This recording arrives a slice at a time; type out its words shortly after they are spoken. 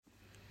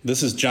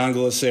This is John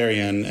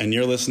Guleserian, and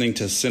you're listening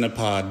to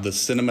Cinepod, the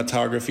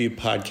cinematography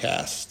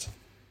podcast.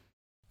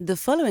 The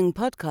following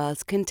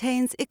podcast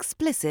contains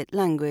explicit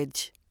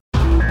language.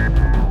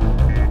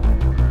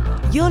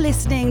 You're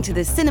listening to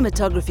the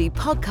Cinematography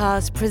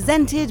podcast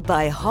presented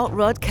by Hot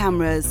Rod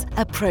Cameras,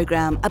 a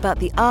program about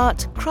the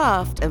art,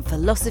 craft, and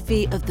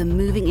philosophy of the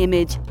moving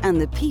image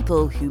and the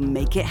people who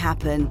make it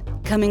happen.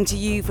 Coming to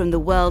you from the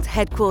world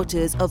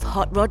headquarters of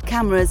Hot Rod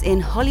Cameras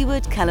in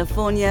Hollywood,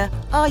 California,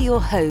 are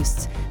your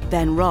hosts,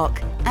 Ben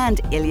Rock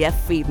and Ilya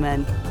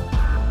Friedman.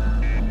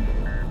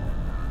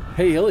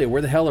 Hey, Ilya,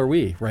 where the hell are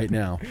we right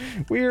now?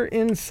 We're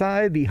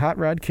inside the Hot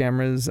Rod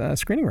Cameras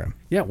screening room.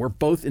 Yeah, we're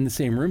both in the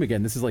same room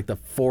again. This is like the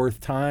fourth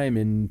time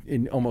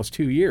in almost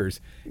 2 years.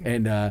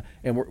 And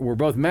we're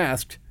both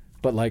masked,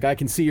 but like I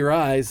can see your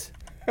eyes.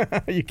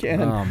 You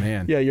can. Oh,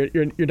 man. Yeah,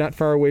 you're not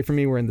far away from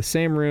me. We're in the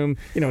same room.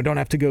 You know, don't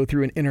have to go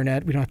through an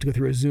internet. We don't have to go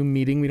through a Zoom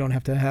meeting. We don't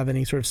have to have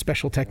any sort of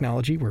special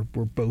technology. We're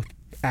both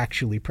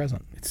actually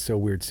present. It's so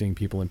weird seeing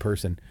people in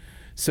person.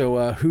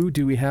 So who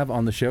do we have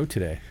on the show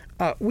today?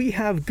 We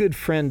have good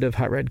friend of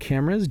Hot Rod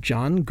Cameras,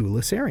 John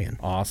Guleserian.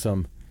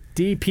 Awesome.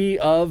 DP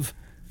of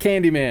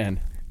Candyman.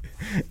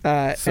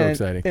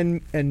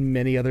 Exciting. And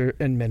many other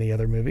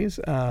movies,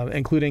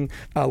 including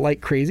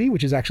Like Crazy,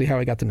 which is actually how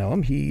I got to know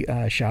him. He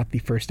shot the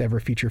first ever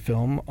feature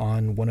film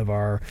on one of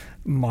our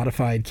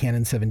modified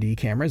Canon 7D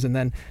cameras, and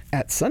then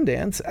at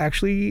Sundance,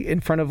 actually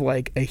in front of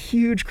like a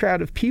huge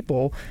crowd of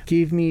people,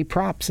 gave me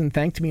props and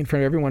thanked me in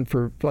front of everyone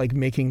for like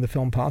making the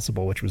film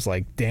possible, which was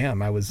like,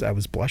 damn, I was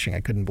blushing. I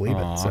couldn't believe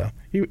it. So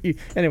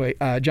anyway,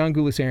 John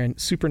Guleserian,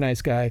 super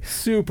nice guy.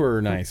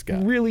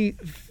 Really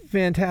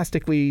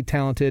fantastically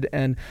talented,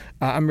 and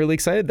I'm really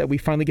excited that we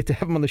finally get to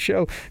have him on the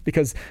show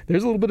because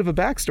there's a little bit of a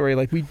backstory.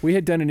 Like we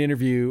had done an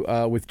interview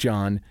with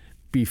John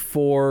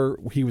before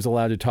he was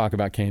allowed to talk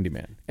about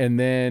Candyman, and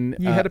then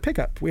you had a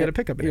pickup. We had a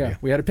pickup interview. Yeah,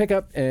 we had a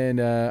pickup,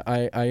 and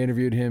I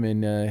interviewed him,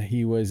 and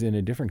he was in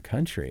a different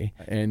country,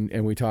 and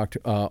we talked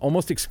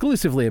almost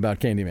exclusively about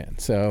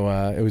Candyman. So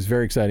it was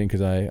very exciting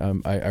because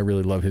I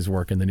really love his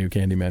work in the new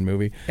Candyman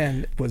movie,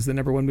 and was the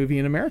 #1 movie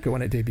in America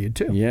when it debuted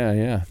too.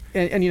 Yeah.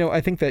 And you know,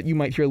 I think that you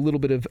might hear a little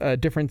bit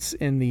of difference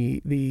in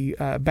the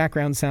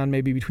background sound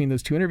maybe between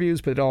those two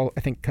interviews, but it all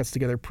I think cuts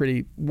together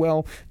pretty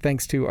well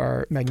thanks to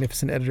our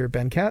magnificent editor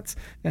Ben Katz.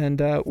 And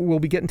we'll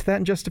be getting to that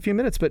in just a few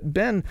minutes. But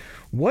Ben,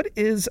 what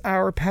is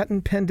our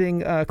patent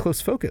pending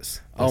close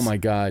focus? Oh my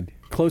God.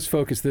 Close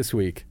focus this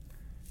week.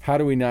 How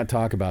do we not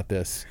talk about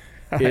this?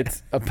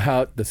 It's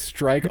about the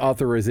strike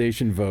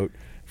authorization vote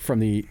from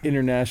the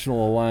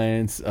International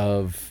Alliance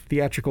of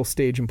Theatrical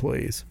Stage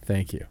Employees.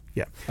 Thank you.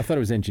 Yeah. I thought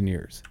it was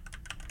engineers.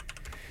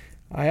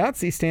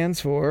 IATSE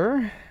stands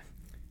for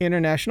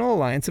International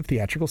Alliance of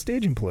Theatrical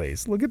Stage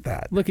Employees. Look at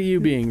that. Look at you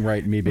being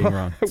right and me being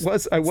wrong. It's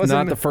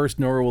not the first,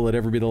 nor will it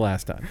ever be the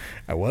last time.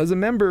 I was a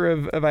member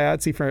of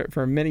IATSE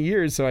for many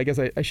years, so I guess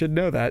I should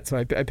know that. So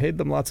I paid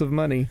them lots of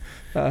money.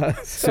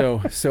 So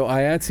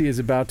IATSE is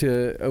about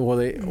to,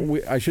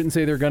 I shouldn't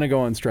say they're going to go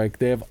on strike.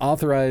 They have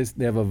authorized,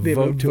 they have a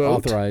vote to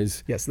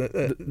authorize. Yes,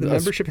 the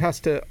membership has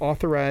to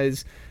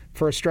authorize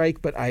for a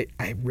strike, but I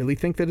really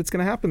think that it's going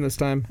to happen this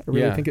time. I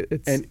really think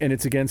it's... And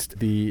it's against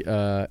the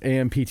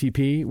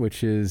AMPTP,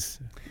 which is...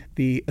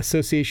 the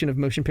Association of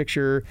Motion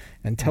Picture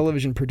and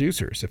Television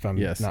Producers, if I'm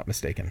not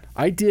mistaken.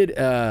 I did,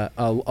 a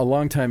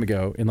long time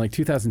ago, in like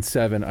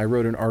 2007, I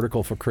wrote an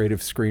article for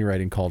Creative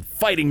Screenwriting called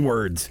Fighting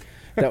Words.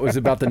 That was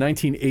about the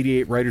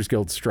 1988 Writers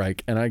Guild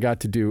strike, and I got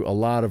to do a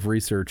lot of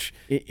research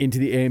into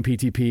the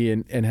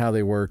AMPTP and how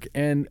they work.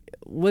 And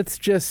let's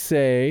just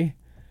say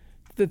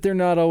that they're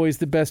not always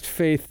the best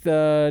faith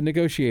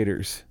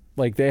negotiators.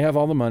 Like, they have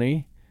all the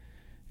money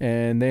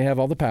and they have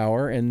all the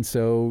power, and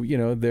so, you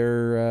know,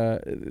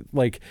 they're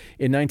like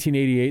in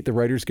 1988 the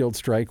Writers Guild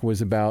strike was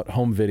about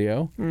home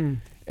video,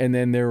 and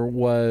then there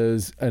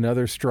was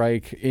another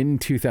strike in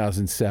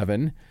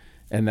 2007,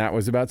 and that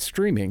was about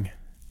streaming.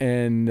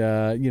 And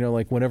you know,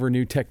 like whatever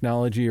new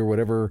technology or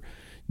whatever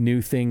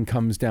new thing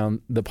comes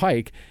down the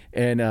pike.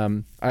 And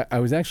I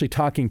was actually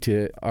talking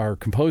to our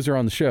composer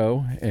on the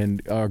show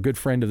and our good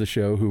friend of the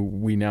show, who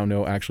we now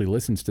know actually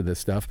listens to this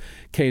stuff,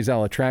 Kay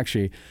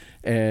Zalatrakshy.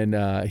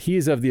 And he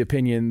is of the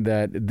opinion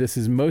that this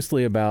is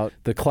mostly about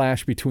the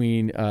clash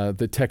between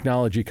the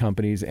technology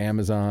companies,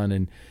 Amazon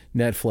and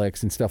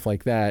Netflix and stuff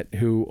like that,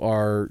 who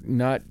are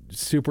not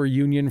super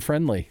union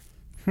friendly.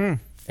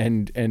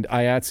 And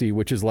IATSE,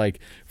 which is like,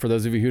 for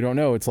those of you who don't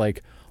know, it's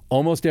like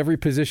almost every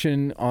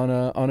position on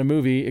a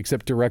movie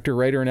except director,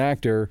 writer, and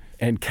actor,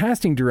 and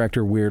casting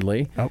director,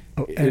 weirdly.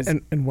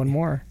 And one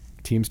more.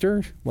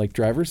 Teamster, like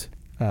drivers?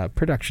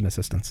 Production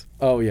assistants.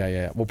 Oh,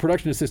 yeah. Well,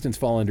 production assistants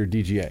fall under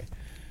DGA.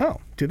 Oh,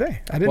 do they?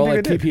 I didn't well, think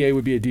like they did. PPA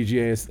would be a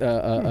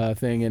DGA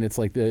thing, and it's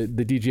like the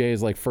DGA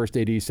is like first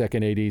AD,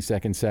 second AD,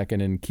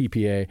 second, and key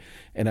PA.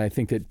 And I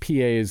think that PA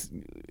is,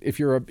 if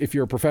you're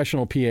a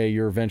professional PA,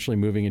 you're eventually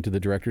moving into the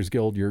Directors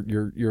Guild.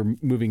 You're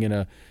moving in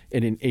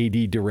an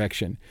AD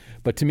direction.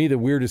 But to me, the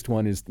weirdest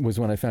one was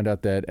when I found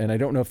out that, and I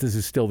don't know if this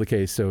is still the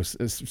case, so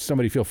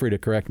somebody feel free to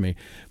correct me,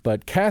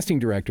 but casting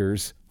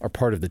directors are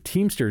part of the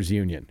Teamsters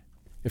Union.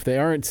 If they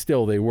aren't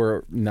still, they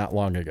were not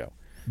long ago.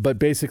 But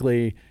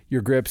basically,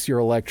 your grips, your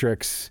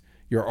electrics,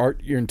 your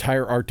art, your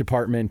entire art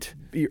department,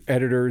 your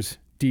editors,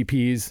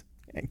 DPs.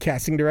 And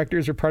casting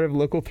directors are part of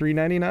Local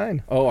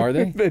 399. Oh, are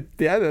they?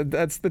 Yeah,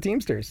 that's the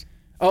Teamsters.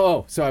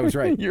 Oh, so I was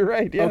right. You're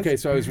right, yes. Okay,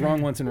 so I was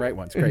wrong once and right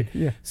once. Great.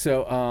 Yeah.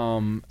 So,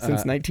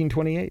 Since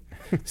 1928.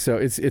 So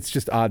it's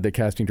just odd that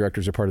casting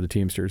directors are part of the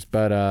Teamsters.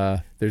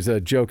 But there's a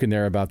joke in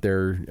there about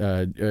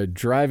their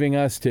driving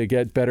us to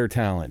get better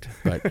talent.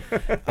 But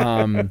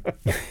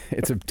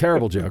it's a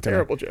terrible joke.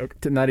 Terrible joke.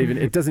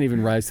 It doesn't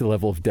even rise to the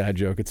level of dad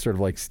joke. It's sort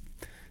of like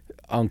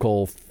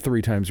uncle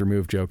 3 times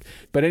removed joke.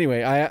 But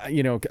anyway,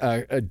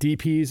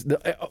 DPs,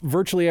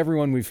 virtually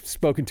everyone we've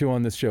spoken to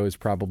on this show has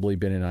probably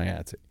been in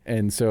IATSE.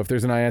 And so if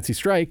there's an IATSE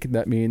strike,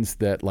 that means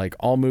that like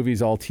all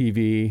movies, all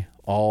TV,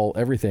 all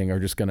everything are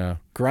just going to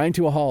grind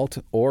to a halt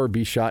or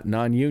be shot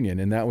non-union.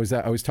 And I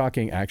was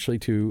talking actually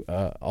to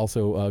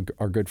also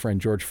our good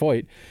friend George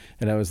Foyt,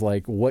 and I was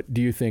like, what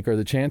do you think are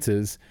the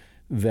chances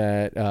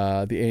that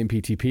the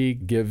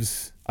AMPTP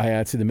gives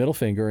IATSE the middle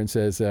finger and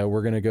says,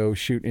 we're going to go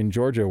shoot in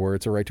Georgia where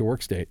it's a right to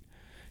work state,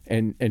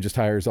 and just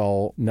hires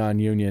all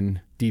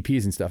non-union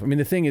DPs and stuff. I mean,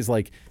 the thing is,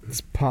 like,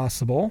 it's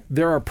possible.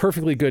 There are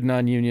perfectly good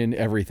non-union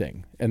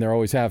everything, and there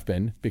always have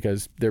been,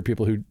 because there are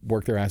people who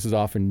work their asses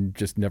off and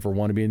just never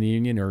want to be in the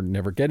union or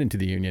never get into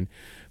the union.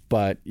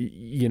 But,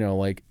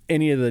 like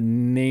any of the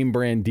name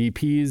brand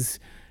DPs,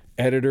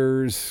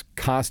 editors,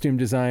 costume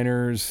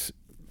designers,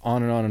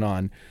 on and on and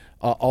on,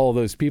 all of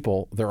those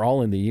people, they're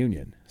all in the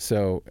union.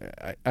 So,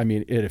 I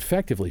mean, it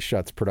effectively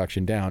shuts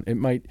production down. It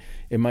might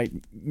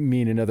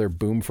mean another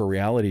boom for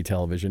reality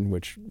television,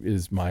 which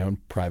is my own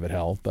private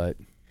hell, but...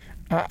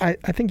 I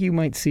think you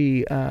might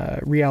see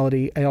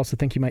reality. I also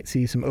think you might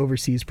see some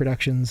overseas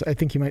productions. I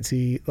think you might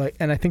see,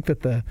 and I think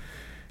that the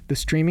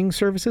streaming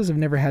services have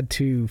never had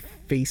to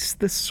face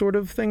this sort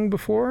of thing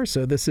before.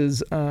 So this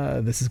is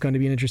going to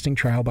be an interesting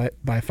trial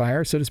by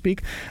fire, so to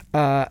speak.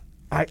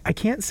 I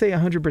can't say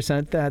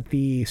 100% that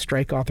the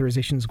strike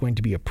authorization is going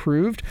to be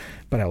approved,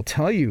 but I'll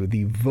tell you,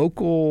 the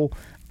vocal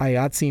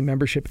IATSE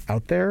membership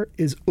out there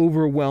is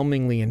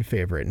overwhelmingly in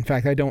favor. In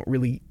fact, I don't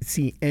really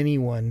see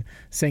anyone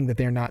saying that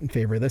they're not in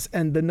favor of this.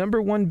 And the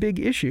number one big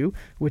issue,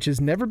 which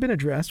has never been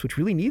addressed, which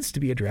really needs to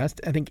be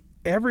addressed, I think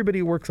everybody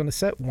who works on a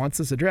set wants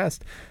this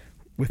addressed,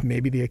 with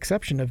maybe the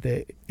exception of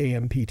the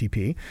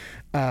AMPTP,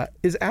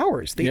 is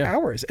hours.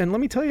 Hours, and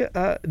let me tell you,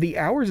 the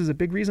hours is a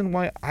big reason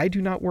why I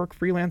do not work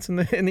freelance in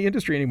the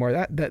industry anymore.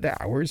 That the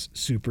hours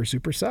super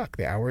suck.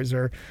 The hours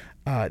are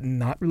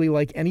not really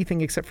like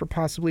anything except for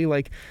possibly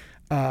like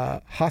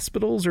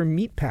hospitals or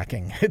meat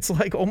packing. It's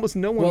like almost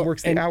no one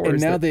works the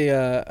hours. And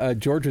now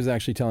George was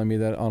actually telling me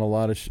that on a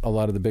lot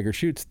of the bigger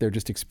shoots, they're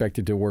just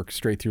expected to work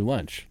straight through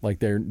lunch. Like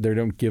they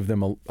don't give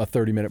them a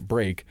 30-minute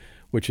break,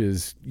 which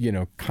is,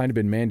 kind of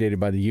been mandated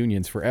by the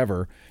unions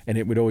forever. And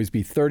it would always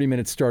be 30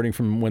 minutes starting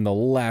from when the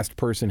last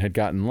person had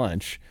gotten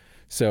lunch.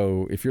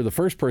 So if you're the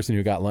first person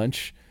who got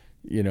lunch,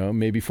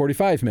 maybe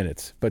 45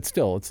 minutes. But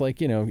still, it's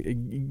like,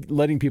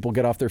 letting people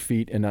get off their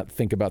feet and not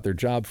think about their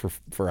job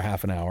for a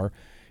half an hour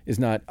is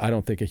not, I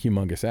don't think, a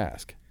humongous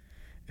ask.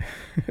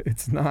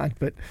 It's not,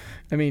 but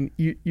I mean,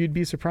 you'd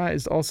be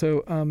surprised.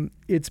 Also,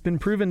 it's been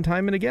proven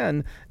time and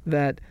again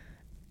that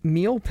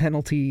meal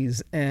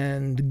penalties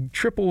and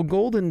triple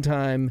golden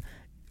time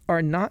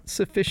are not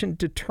sufficient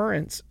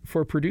deterrents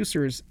for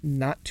producers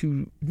not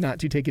to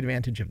take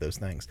advantage of those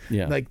things.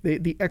 Yeah. Like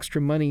the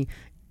extra money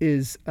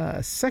is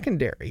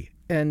secondary,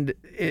 and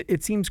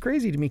it seems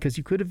crazy to me because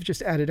you could have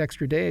just added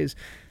extra days.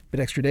 But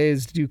extra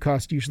days do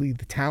cost usually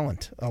the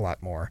talent a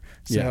lot more.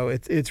 So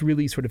it's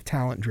really sort of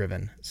talent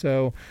driven.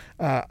 So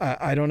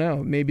I don't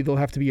know. Maybe there'll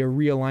have to be a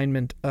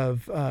realignment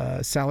of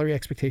salary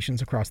expectations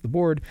across the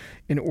board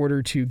in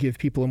order to give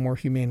people a more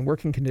humane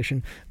working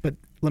condition. But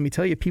let me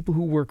tell you, people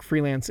who work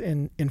freelance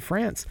in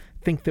France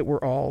think that we're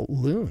all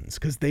loons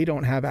because they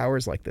don't have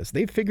hours like this.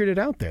 They've figured it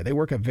out there. They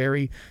work a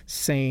very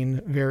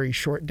sane, very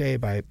short day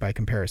by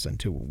comparison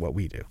to what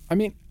we do. I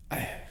mean,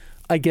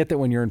 I get that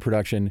when you're in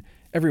production,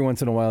 every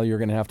once in a while, you're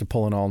going to have to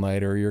pull an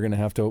all-nighter, or you're going to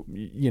have to,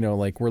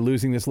 like, we're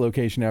losing this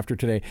location after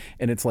today.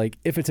 And it's like,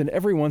 if it's an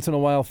every once in a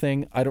while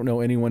thing, I don't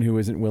know anyone who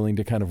isn't willing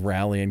to kind of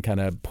rally and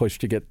kind of push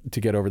to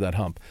get over that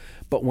hump.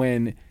 But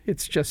when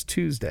it's just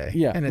Tuesday,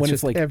 and it's when just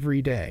it's like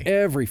every day,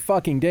 every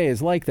fucking day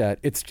is like that,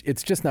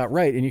 it's just not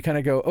right. And you kind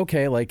of go,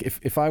 okay, like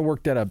if I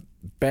worked at a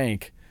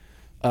bank,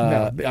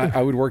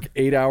 I would work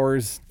 8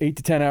 to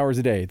 10 hours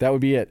a day. That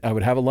would be it. I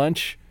would have a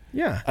lunch.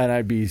 Yeah. And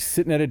I'd be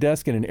sitting at a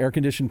desk in an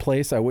air-conditioned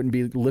place. I wouldn't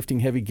be lifting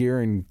heavy gear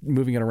and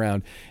moving it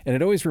around. And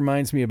it always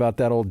reminds me about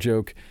that old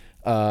joke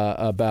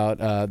about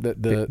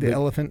the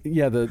elephant.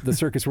 Yeah, the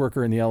circus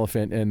worker and the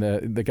elephant, and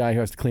the guy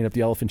who has to clean up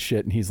the elephant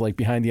shit, and he's like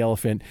behind the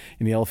elephant,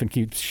 and the elephant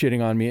keeps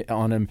shitting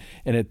on him.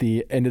 And at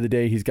the end of the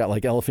day, he's got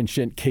like elephant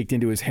shit caked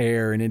into his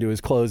hair and into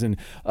his clothes. And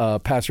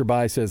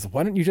passerby says,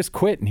 "Why don't you just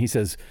quit?" And he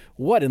says,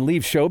 "What, and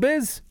leave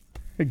showbiz?"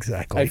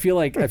 Exactly. I feel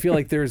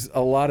like there's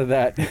a lot of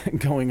that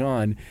going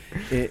on,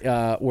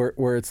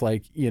 where it's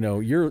like,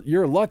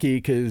 you're lucky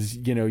because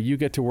you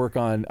get to work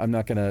on. I'm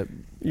not gonna.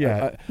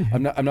 Yeah.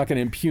 I'm not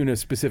gonna impugn a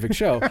specific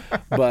show,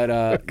 but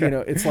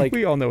it's like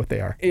we all know what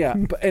they are. Yeah,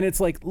 and it's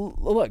like,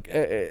 look,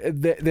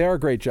 they are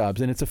great jobs,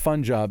 and it's a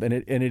fun job, and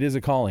it is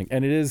a calling,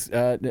 and it is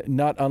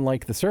not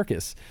unlike the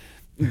circus,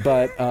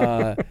 but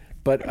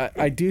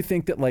I do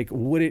think that like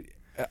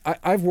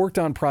I've worked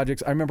on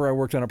projects. I remember I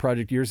worked on a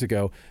project years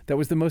ago that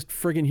was the most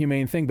friggin'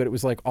 humane thing, but it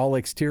was like all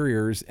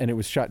exteriors and it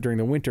was shot during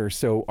the winter.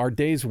 So our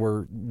days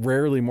were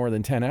rarely more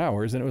than 10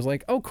 hours. And it was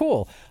like, oh,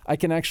 cool. I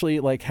can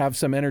actually like have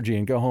some energy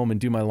and go home and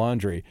do my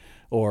laundry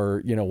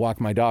or, walk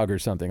my dog or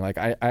something. Like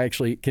I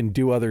actually can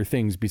do other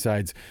things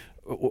besides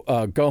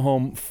go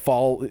home,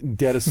 fall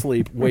dead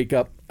asleep, wake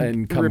up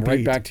and come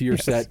right back to your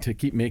set to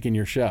keep making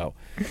your show.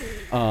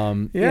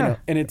 And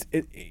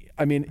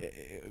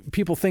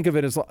people think of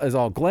it as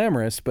all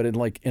glamorous, but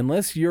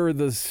unless you're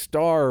the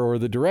star or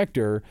the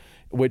director,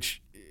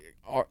 which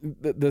are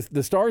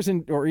the stars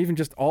or even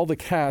just all the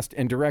cast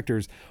and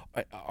directors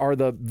are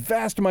the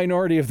vast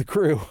minority of the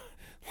crew.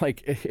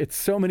 Like it's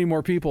so many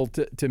more people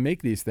to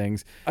make these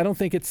things. I don't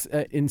think it's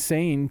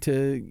insane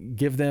to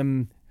give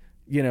them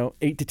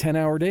 8 to 10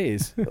 hour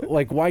days.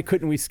 Like, why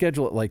couldn't we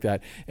schedule it like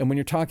that? And when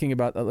you're talking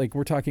about,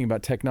 we're talking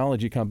about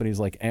technology companies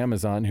like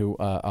Amazon, who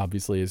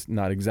obviously is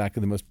not exactly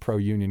the most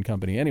pro-union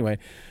company anyway,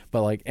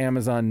 but like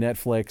Amazon,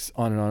 Netflix,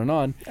 on and on and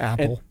on.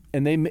 Apple.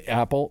 And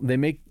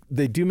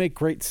they do make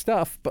great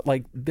stuff, but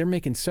like they're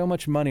making so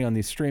much money on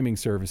these streaming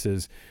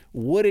services.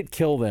 Would it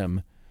kill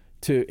them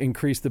to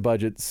increase the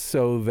budget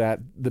so that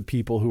the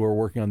people who are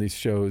working on these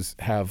shows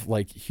have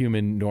like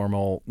human,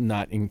 normal,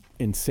 not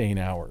insane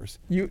hours?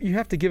 You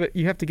have to give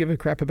a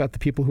crap about the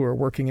people who are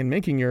working and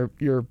making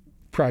your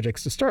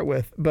projects to start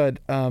with, but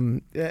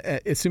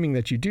assuming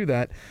that you do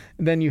that,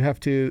 then you have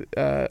to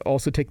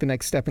also take the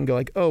next step and go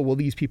like, oh well,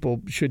 these people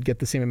should get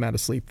the same amount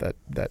of sleep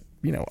that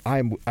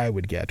I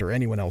would get or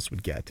anyone else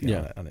would get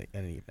on an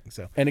evening.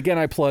 So, and again,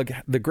 I plug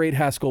the great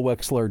Haskell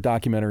Wexler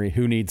documentary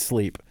Who Needs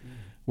Sleep,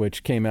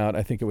 which came out,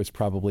 I think it was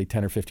probably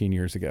 10 or 15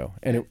 years ago.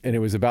 And it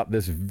was about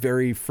this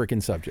very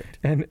freaking subject.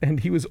 And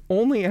he was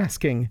only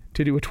asking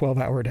to do a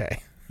 12-hour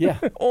day. Yeah.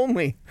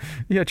 Only.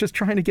 Yeah, just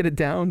trying to get it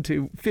down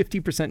to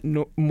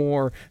 50%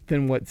 more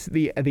than what's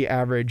the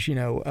average,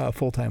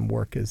 full-time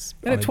work is.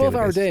 And a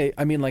 12-hour day,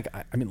 I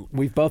mean,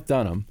 we've both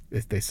done them.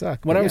 They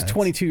suck. When I was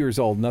 22 years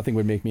old, nothing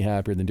would make me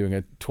happier than doing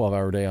a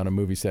 12-hour day on a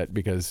movie set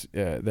because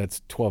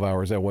that's 12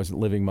 hours I wasn't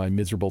living my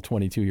miserable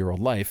 22-year-old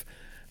life.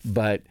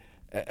 But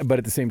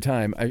at the same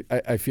time,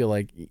 I feel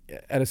like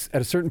at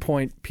a certain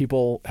point,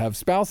 people have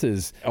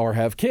spouses or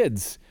have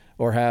kids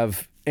or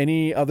have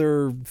any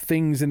other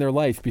things in their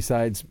life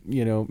besides,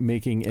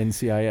 making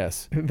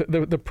NCIS.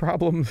 The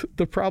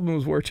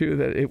problems were too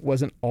that it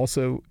wasn't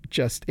also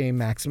just a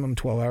maximum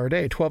 12-hour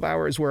day. 12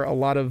 hours where a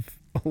lot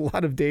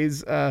of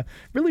days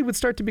really would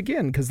start to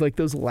begin, because like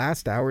those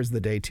last hours of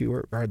the day too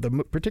are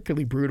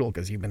particularly brutal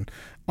because you've been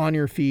on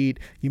your feet,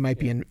 you might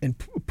be in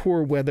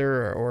poor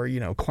weather or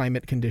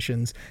climate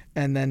conditions,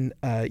 and then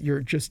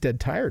you're just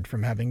dead tired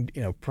from having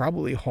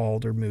probably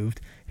hauled or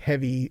moved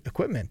heavy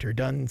equipment or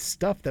done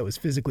stuff that was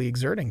physically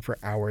exerting for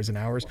hours and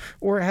hours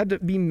or had to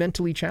be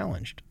mentally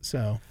challenged.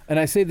 So, and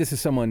I say this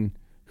as someone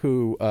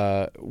who,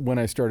 when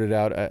I started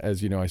out,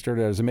 as you know, I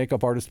started out as a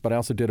makeup artist, but I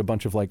also did a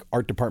bunch of like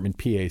art department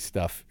PA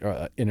stuff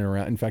in and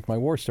around. In fact, my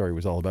war story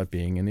was all about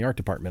being in the art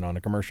department on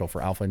a commercial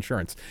for Alpha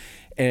Insurance.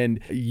 And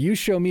you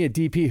show me a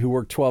DP who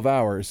worked 12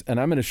 hours, and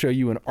I'm going to show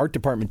you an art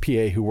department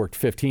PA who worked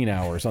 15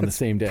 hours on the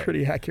same day.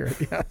 Pretty accurate,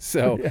 yeah.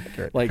 So,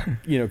 like,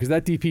 because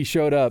that DP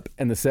showed up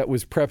and the set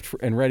was prepped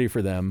and ready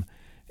for them.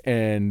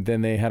 And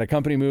then they had a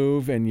company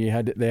move, and we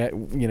had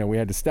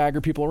to stagger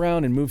people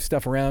around and move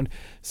stuff around.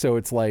 So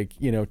it's like,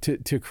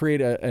 to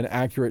create an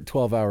accurate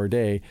 12-hour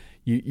day,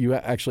 you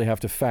actually have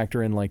to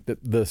factor in like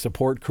the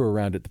support crew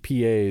around it, the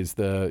PAs,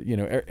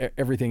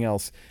 everything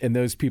else. And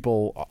those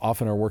people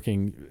often are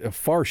working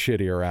far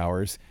shittier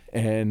hours.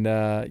 And,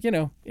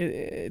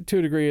 to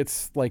a degree,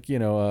 it's like,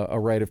 a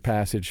rite of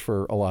passage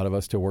for a lot of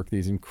us to work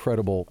these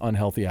incredible,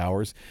 unhealthy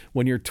hours.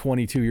 When you're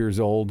 22 years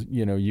old,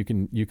 you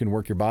can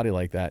work your body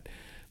like that.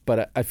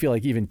 But I feel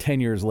like even 10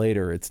 years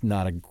later, it's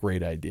not a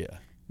great idea.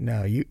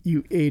 No,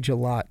 you age a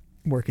lot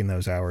working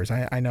those hours.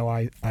 I know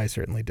I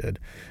certainly did.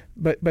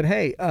 But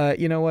hey,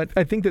 you know what?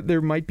 I think that there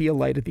might be a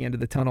light at the end of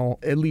the tunnel,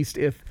 at least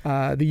if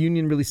the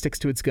union really sticks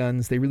to its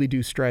guns, they really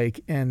do strike,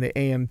 and the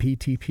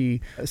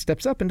AMPTP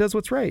steps up and does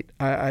what's right.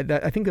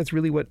 I think that's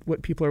really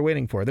what people are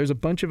waiting for. There's a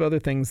bunch of other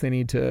things they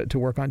need to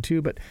work on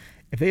too, but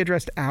if they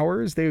addressed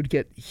hours, they would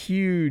get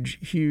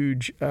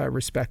huge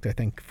respect, I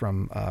think,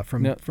 from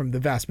the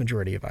vast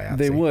majority of IATSE.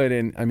 They would,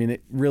 and I mean,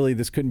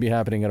 this couldn't be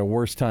happening at a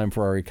worse time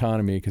for our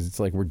economy, because it's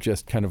like we're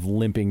just kind of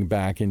limping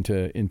back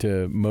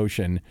into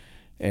motion,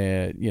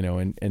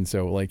 and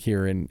so like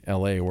here in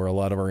LA, where a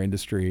lot of our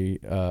industry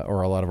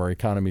or a lot of our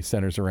economy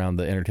centers around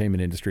the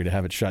entertainment industry, to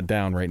have it shut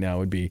down right now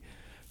would be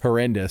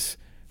horrendous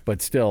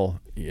But still,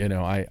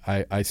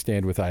 I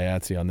stand with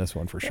IATSE on this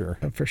one for sure.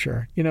 For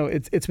sure.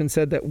 It's been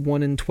said that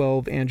 1 in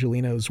 12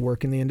 Angelinos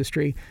work in the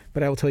industry,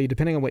 but I will tell you,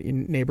 depending on what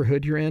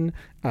neighborhood you're in,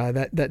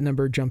 that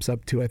number jumps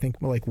up to, I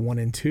think, more like 1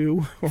 in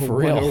 2 or For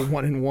real?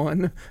 1 in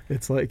 1.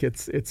 It's like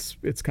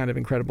it's kind of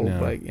incredible,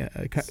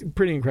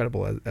 pretty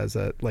incredible as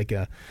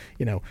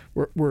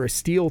we're a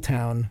steel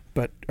town,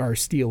 but our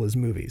steel is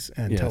movies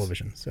and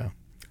television. So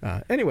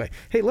anyway,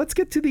 hey, let's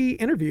get to the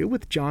interview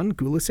with John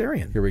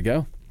Guleserian. Here we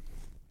go.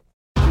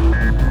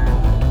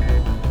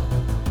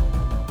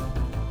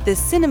 The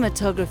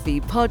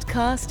Cinematography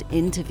Podcast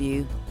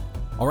interview.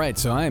 All right,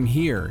 so I am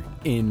here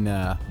in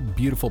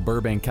beautiful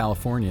Burbank,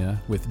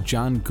 California with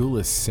John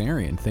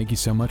Guleserian. Thank you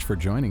so much for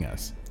joining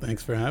us.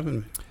 Thanks for having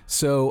me.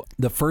 So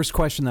the first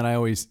question that I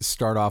always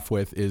start off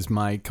with is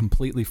my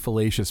completely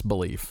fallacious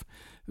belief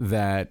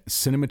that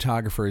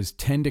cinematographers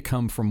tend to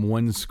come from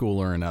one school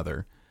or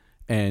another.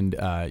 And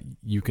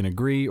you can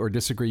agree or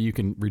disagree. You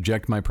can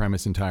reject my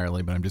premise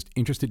entirely, but I'm just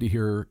interested to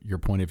hear your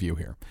point of view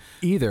here.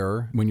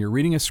 Either when you're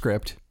reading a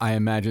script, I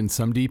imagine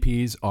some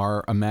DPs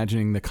are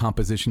imagining the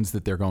compositions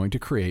that they're going to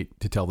create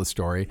to tell the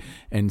story,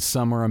 and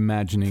some are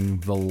imagining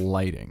the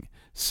lighting.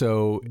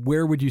 So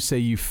where would you say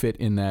you fit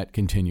in that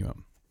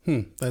continuum?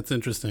 That's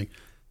interesting.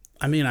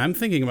 I mean, I'm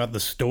thinking about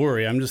the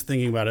story. I'm just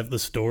thinking about if the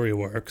story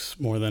works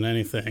more than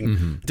anything.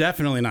 Mm-hmm.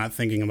 Definitely not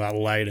thinking about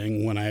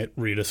lighting when I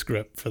read a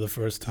script for the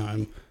first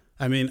time.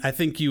 I mean, I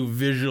think you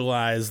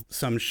visualize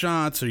some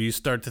shots, or you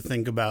start to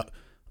think about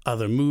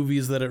other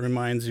movies that it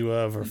reminds you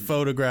of, or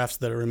photographs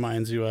that it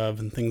reminds you of,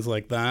 and things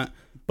like that.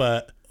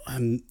 But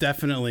I'm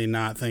definitely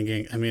not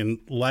thinking,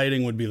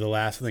 lighting would be the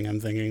last thing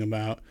I'm thinking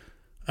about.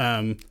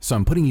 So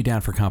I'm putting you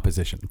down for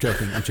composition. I'm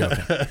joking.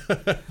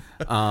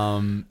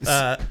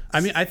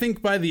 I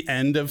think by the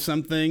end of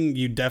something,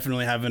 you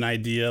definitely have an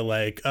idea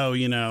like,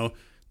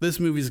 this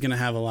movie's going to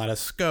have a lot of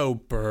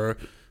scope, or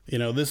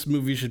this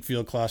movie should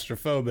feel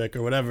claustrophobic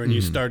or whatever, and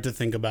you start to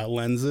think about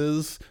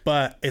lenses.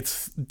 But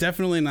it's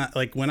definitely not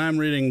like when I'm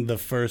reading the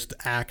first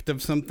act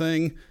of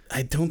something,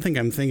 I don't think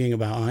I'm thinking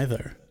about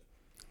either.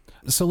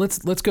 So let's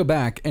go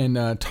back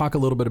and talk a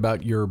little bit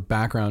about your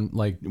background.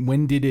 Like,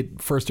 when did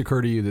it first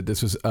occur to you that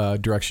this was a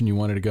direction you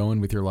wanted to go in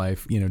with your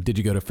life? Did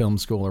you go to film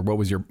school, or what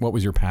was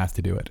your path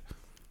to do it?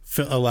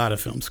 A lot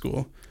of film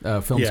school.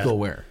 School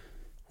where?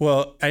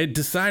 Well, I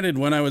decided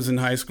when I was in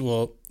high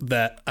school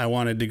that I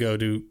wanted to go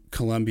to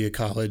Columbia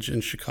College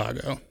in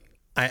Chicago.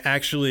 I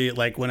actually,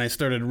 when I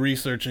started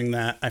researching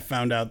that, I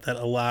found out that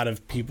a lot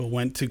of people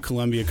went to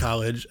Columbia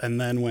College and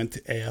then went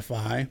to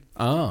AFI.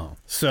 Oh.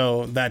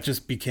 So that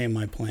just became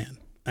my plan.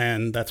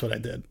 And that's what I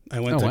did. I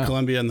went to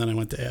Columbia and then I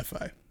went to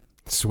AFI.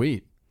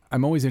 Sweet.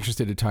 I'm always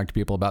interested to talk to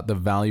people about the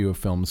value of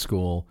film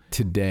school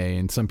today.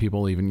 And some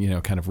people even,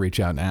 kind of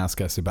reach out and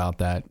ask us about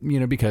that,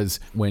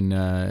 because when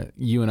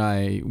you and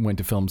I went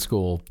to film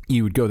school,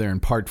 you would go there in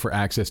part for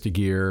access to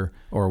gear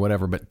or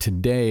whatever. But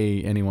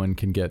today, anyone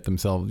can get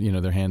themselves,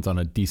 their hands on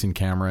a decent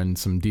camera and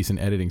some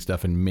decent editing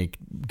stuff and make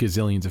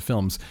gazillions of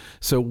films.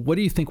 So what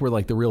do you think were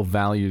the real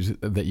values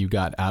that you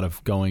got out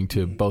of going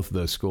to both of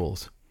those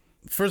schools?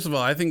 First of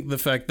all, I think the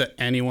fact that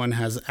anyone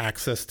has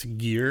access to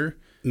gear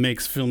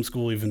makes film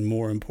school even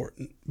more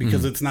important,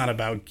 because it's not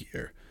about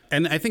gear.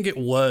 And I think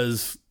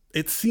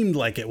it seemed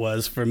like it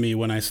was for me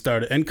when I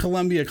started. And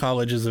Columbia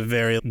College is a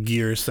very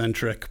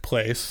gear-centric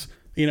place,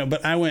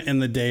 but I went in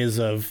the days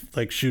of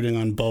shooting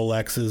on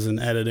Bolexes and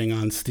editing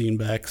on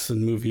Steenbecks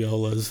and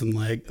Moviolas,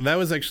 and that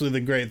was actually the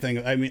great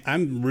thing.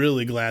 I'm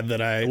really glad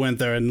that I went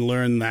there and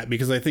learned that,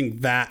 because I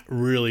think that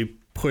really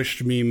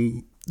pushed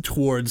me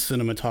towards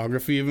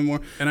cinematography even more.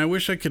 And I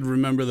wish I could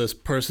remember this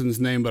person's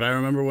name, but I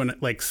remember when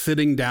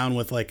sitting down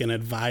with an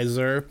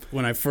advisor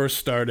when I first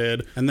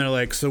started, and they're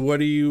like, so what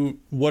are you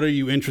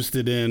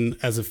interested in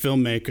as a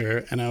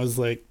filmmaker? And I was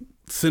like,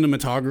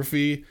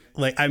 cinematography.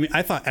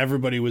 I thought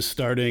everybody was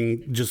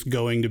starting just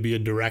going to be a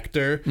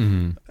director.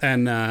 Mm-hmm.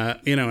 And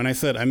and I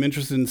said, I'm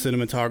interested in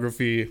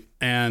cinematography.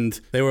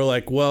 And they were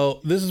like,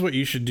 well, this is what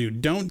you should do.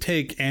 Don't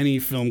take any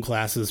film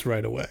classes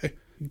right away.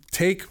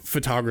 Take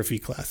photography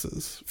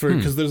classes,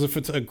 because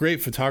there's a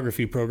great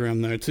photography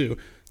program there too.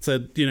 So,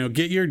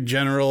 get your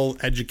general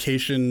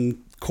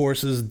education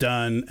courses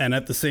done, and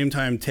at the same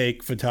time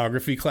take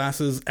photography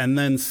classes, and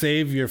then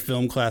save your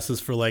film classes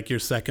for your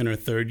second or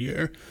third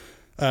year.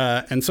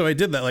 And so I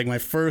did that. My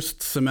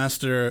first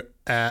semester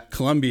at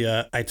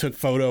Columbia, I took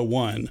photo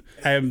 1.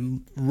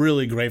 I'm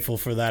really grateful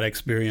for that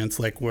experience.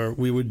 Where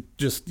we would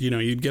just,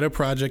 you'd get a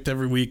project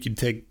every week.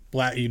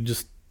 You'd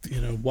just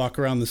walk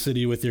around the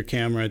city with your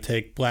camera,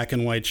 take black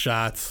and white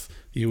shots.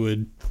 You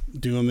would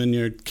do them in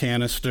your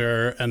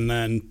canister and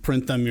then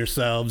print them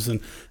yourselves. And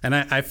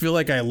I feel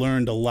like I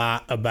learned a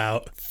lot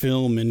about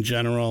film in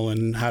general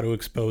and how to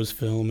expose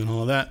film and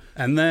all of that.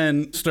 And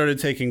then started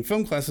taking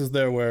film classes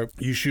there where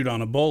you shoot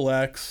on a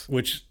Bolex,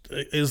 which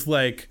is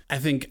I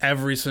think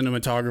every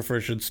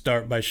cinematographer should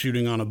start by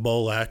shooting on a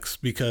Bolex,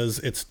 because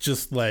it's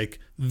just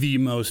the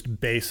most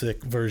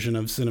basic version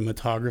of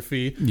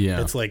cinematography. Yeah.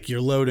 It's like you're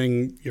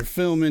loading your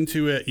film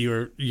into it.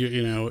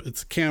 You know,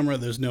 it's a camera.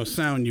 There's no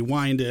sound. You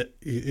wind it.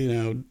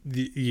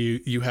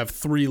 You have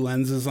 3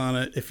 lenses on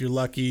it if you're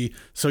lucky.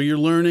 So you're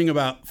learning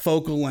about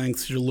focal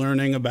lengths. You're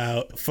learning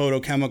about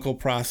photochemical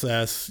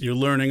process. You're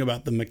learning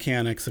about the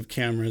mechanics of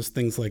cameras,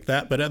 things like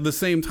that. But at the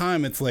same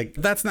time, it's like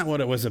that's not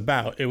what it was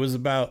about. It was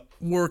about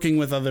working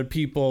with other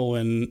people,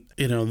 and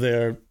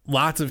there are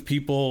lots of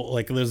people,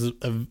 like there's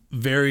a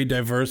very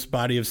diverse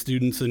body of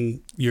students,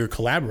 and you're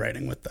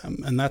collaborating with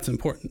them, and that's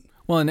important.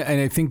 Well, and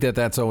I think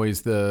that's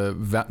always the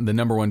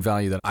number one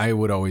value that I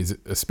would always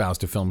espouse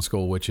to film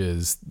school, which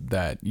is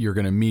that you're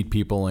going to meet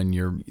people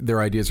and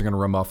their ideas are going to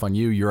rub off on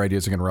you, your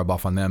ideas are going to rub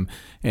off on them,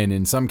 and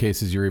in some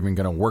cases you're even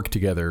going to work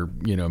together,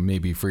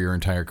 maybe for your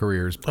entire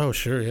careers. Oh,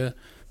 sure, yeah.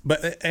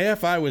 But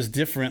AFI was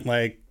different.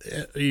 Like,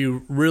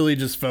 you really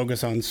just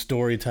focus on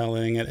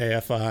storytelling at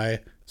AFI.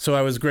 So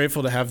I was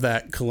grateful to have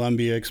that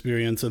Columbia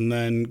experience and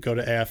then go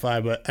to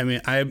AFI. But I mean,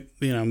 I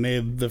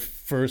made the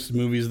first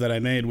movies that I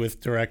made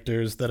with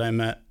directors that I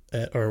met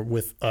or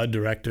with a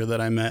director that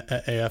I met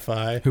at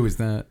AFI. Who was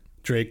that?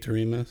 Drake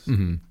Doremus.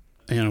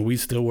 Mm-hmm. We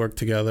still work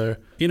together.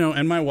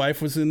 And my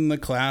wife was in the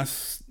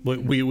class.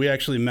 We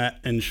actually met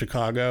in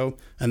Chicago,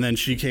 and then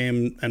she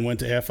came and went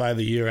to AFI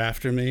the year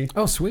after me.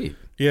 Oh, sweet.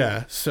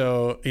 Yeah.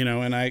 So,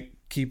 and I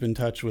keep in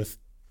touch with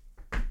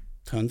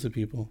tons of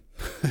people.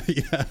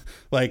 Yeah.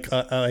 Like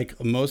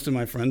most of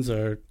my friends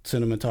are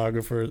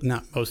cinematographers.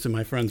 Not most of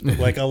my friends, but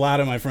like a lot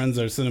of my friends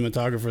are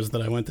cinematographers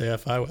that I went to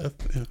AFI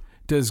with. Yeah.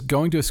 Does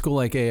going to a school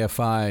like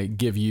AFI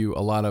give you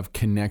a lot of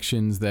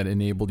connections that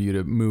enabled you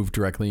to move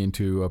directly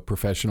into a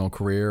professional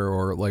career?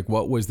 Or like,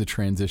 what was the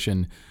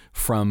transition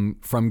from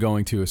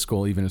going to a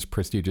school even as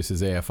prestigious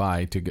as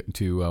AFI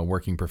to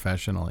working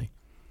professionally?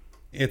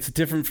 It's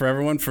different for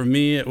everyone. For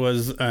me, it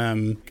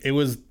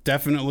was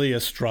definitely a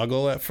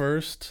struggle at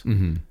first.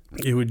 Mm-hmm.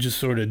 You would just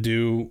sort of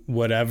do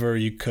whatever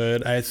you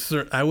could.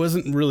 I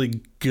wasn't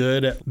really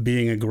good at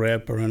being a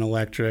grip or an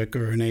electric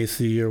or an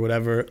AC or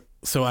whatever.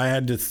 So I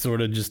had to sort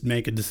of just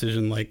make a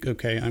decision like,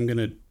 okay, I'm going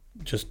to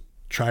just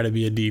try to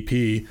be a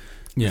DP.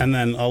 Yeah. And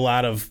then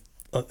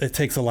it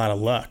takes a lot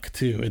of luck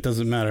too. It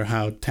doesn't matter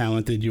how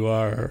talented you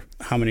are or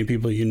how many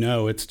people you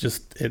know. It's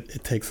just,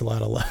 it takes a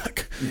lot of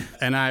luck. Yeah.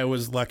 And I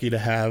was lucky to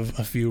have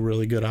a few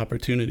really good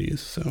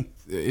opportunities. So,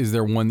 is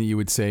there one that you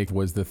would say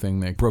was the thing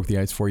that broke the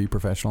ice for you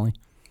professionally?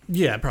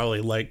 Yeah, probably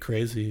Like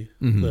Crazy.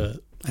 Mm-hmm.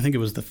 I think it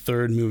was the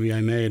 3rd movie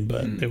I made,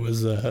 but it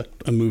was a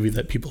movie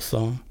that people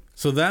saw.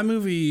 So that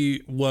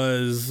movie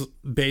was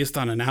based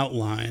on an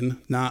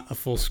outline, not a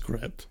full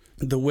script.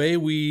 The way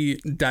we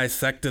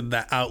dissected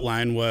that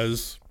outline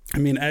was,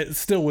 it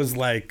still was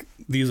like,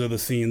 these are the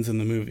scenes in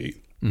the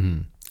movie.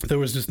 Mm-hmm. There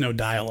was just no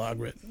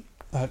dialogue written.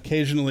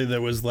 Occasionally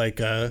there was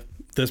like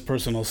this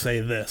person will say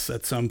this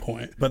at some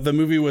point. But the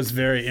movie was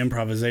very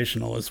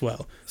improvisational as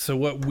well. So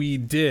what we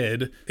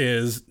did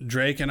is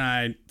Drake and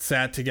I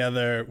sat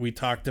together. We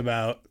talked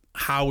about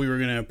how we were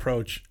going to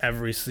approach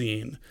every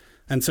scene.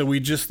 And so we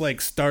just like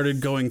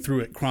started going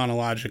through it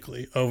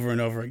chronologically over and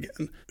over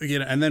again.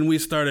 And then we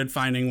started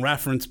finding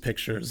reference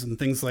pictures and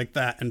things like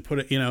that and put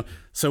it,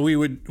 so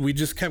we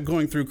just kept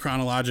going through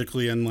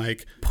chronologically and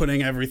like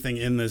putting everything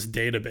in this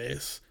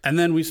database. And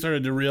then we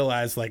started to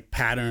realize like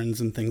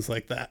patterns and things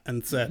like that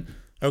and said,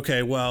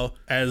 okay, well,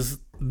 as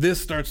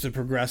this starts to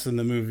progress in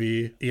the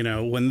movie,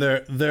 when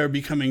they're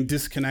becoming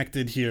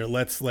disconnected here,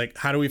 let's like,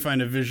 how do we find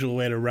a visual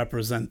way to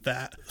represent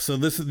that? So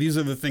these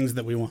are the things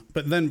that we want.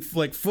 But then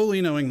like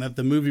fully knowing that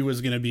the movie was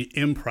going to be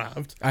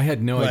improv. I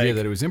had no idea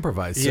that it was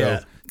improvised. Yeah.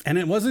 So. And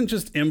it wasn't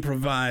just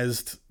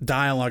improvised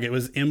dialogue, it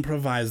was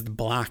improvised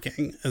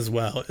blocking as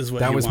well, is what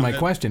that was wanted. My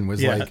question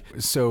was like,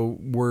 so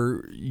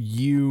were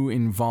you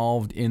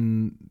involved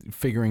in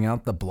figuring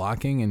out the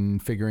blocking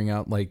and figuring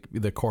out like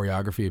the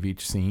choreography of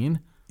each scene?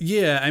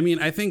 Yeah,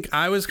 I think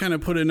I was kind of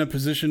put in a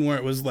position where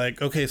it was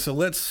like, okay, so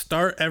let's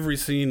start every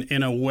scene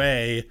in a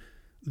way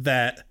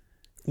that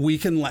we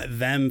can let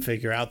them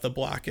figure out the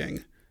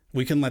blocking.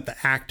 We can let the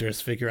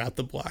actors figure out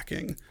the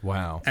blocking.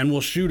 Wow. And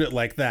we'll shoot it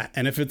like that.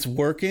 And if it's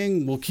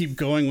working, we'll keep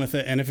going with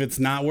it. And if it's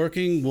not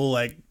working, we'll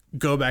like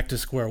go back to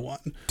square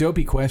one.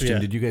 Dopey question. Yeah.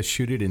 Did you guys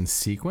shoot it in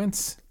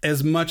sequence?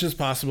 As much as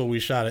possible,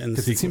 we shot it in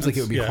sequence. Because it seems like it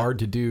would be hard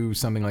to do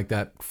something like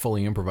that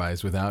fully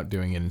improvised without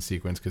doing it in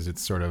sequence because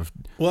it's sort of...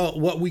 Well,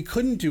 what we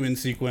couldn't do in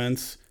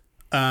sequence,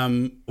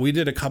 we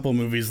did a couple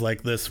movies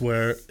like this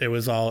where it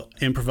was all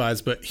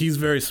improvised, but he's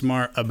very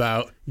smart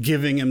about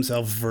giving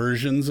himself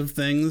versions of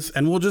things.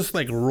 And we'll just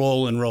like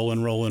roll and roll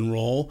and roll and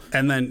roll.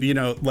 And then,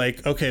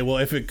 like, okay, well,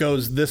 if it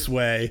goes this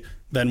way,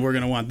 then we're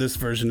going to want this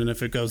version. And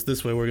if it goes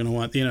this way, we're going to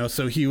want,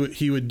 so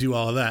he would do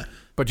all of that.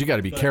 But you got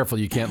to be careful.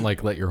 You can't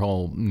like let your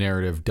whole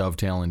narrative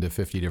dovetail into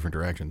 50 different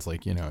directions.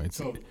 Like,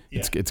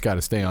 it's got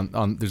to stay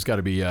on, there's got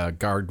to be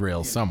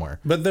guardrails somewhere.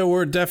 But there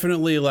were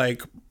definitely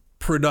like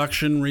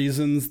production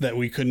reasons that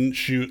we couldn't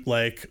shoot,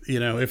 like,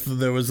 if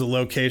there was a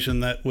location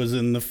that was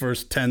in the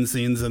first 10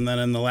 scenes and then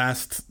in the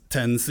last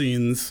 10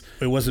 scenes,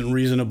 it wasn't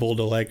reasonable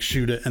to like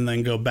shoot it and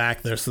then go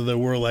back there. So there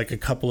were like a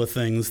couple of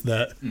things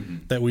that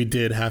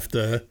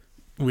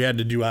we had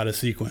to do out of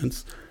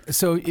sequence.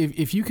 So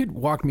if you could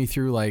walk me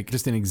through like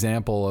just an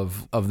example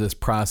of this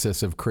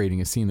process of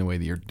creating a scene the way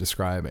that you're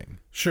describing.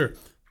 Sure.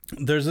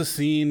 There's a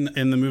scene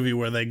in the movie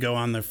where they go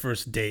on their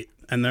first date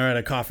and they're at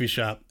a coffee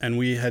shop, and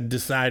we had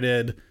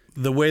decided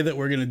the way that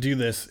we're going to do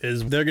this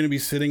is they're going to be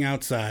sitting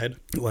outside,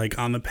 like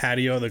on the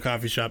patio of the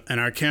coffee shop,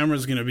 and our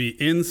camera's going to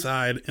be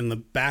inside in the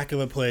back of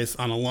the place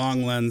on a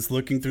long lens,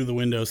 looking through the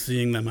window,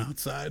 seeing them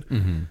outside.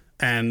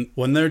 And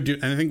when they're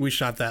and I think we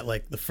shot that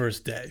like the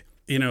first day,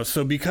 you know,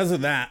 so because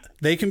of that,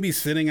 they can be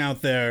sitting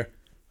out there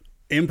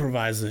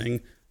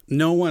improvising.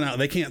 No one out,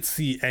 they can't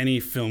see any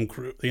film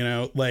crew, you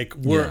know, like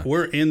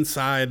we're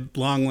inside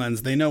long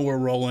lens. They know we're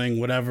rolling,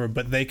 whatever,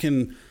 but they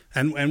can,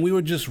 and we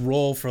would just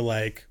roll for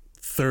like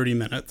 30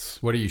 minutes.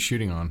 What are you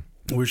shooting on?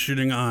 We're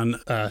shooting on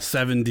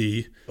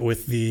 7D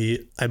with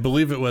I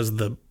believe it was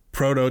the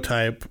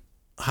prototype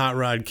Hot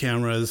Rod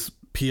Cameras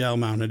PL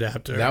mount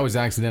adapter. That was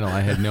accidental.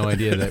 I had no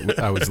idea that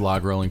I was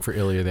log rolling for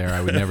Ilya there.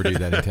 I would never do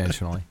that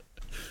intentionally.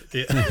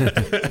 Yeah.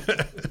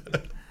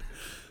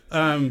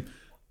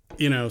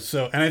 You know,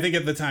 so, and I think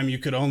at the time you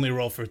could only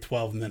roll for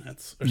 12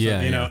 minutes or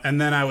something, you know,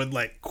 and then I would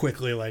like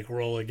quickly like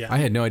roll again. I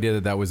had no idea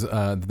that was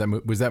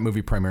that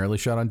movie primarily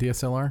shot on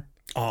DSLR?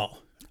 All.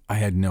 I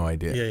had no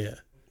idea. Yeah.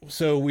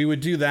 So we would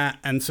do that,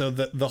 and so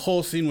the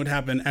whole scene would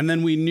happen, and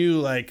then we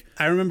knew, like,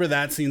 I remember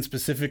that scene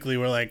specifically,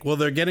 we're like, well,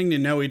 they're getting to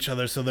know each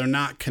other, so they're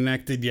not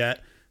connected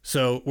yet,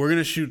 so we're going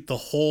to shoot the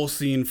whole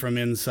scene from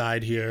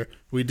inside here.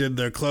 We did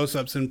their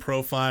close-ups in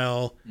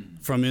profile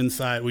from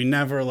inside. We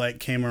never, like,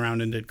 came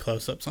around and did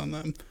close-ups on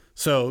them.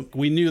 So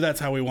we knew that's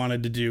how we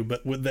wanted to do,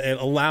 but it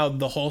allowed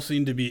the whole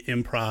scene to be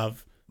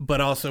improv, but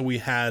also we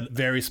had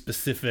very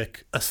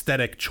specific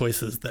aesthetic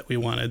choices that we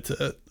wanted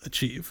to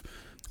achieve.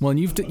 Well, and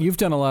you've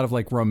done a lot of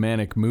like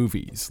romantic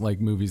movies,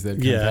 like movies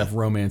that kind of have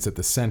romance at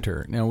the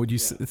center. Now, would you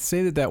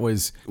say that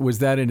was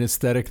that an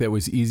aesthetic that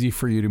was easy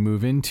for you to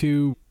move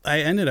into? I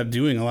ended up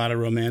doing a lot of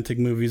romantic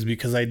movies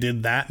because I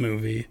did that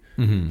movie.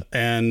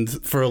 And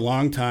for a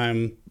long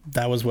time,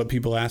 that was what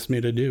people asked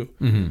me to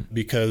do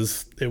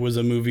because it was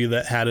a movie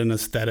that had an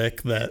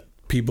aesthetic that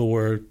people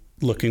were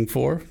looking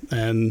for.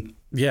 And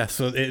yeah,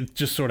 so it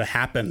just sort of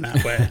happened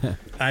that way.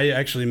 I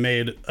actually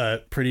made a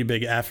pretty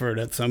big effort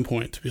at some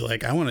point to be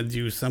like, I want to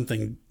do some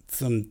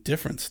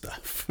different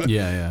stuff.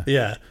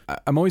 Yeah.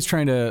 I'm always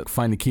trying to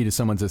find the key to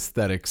someone's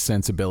aesthetic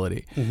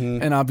sensibility.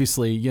 And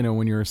obviously, you know,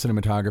 when you're a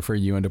cinematographer,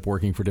 you end up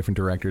working for different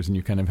directors and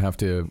you kind of have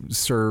to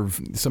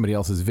serve somebody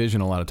else's vision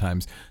a lot of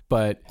times.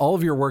 But all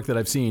of your work that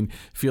I've seen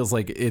feels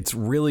like it's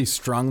really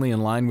strongly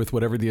in line with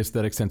whatever the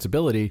aesthetic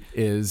sensibility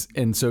is.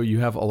 And so you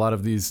have a lot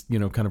of these, you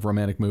know, kind of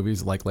romantic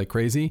movies like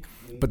Crazy.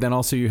 But then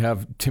also you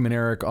have Tim and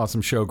Eric,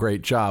 Awesome Show,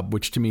 Great Job,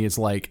 which to me is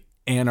like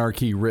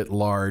anarchy writ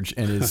large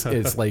and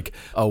is like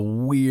a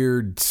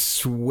weird,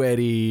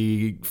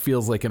 sweaty,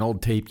 feels like an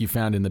old tape you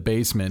found in the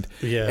basement.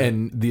 Yeah.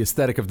 And the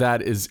aesthetic of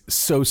that is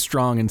so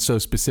strong and so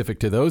specific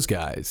to those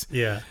guys.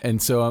 Yeah.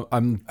 And so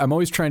I'm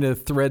always trying to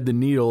thread the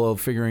needle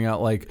of figuring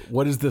out like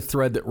what is the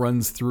thread that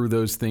runs through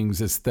those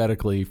things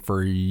aesthetically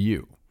for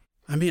you.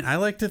 I mean, I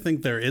like to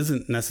think there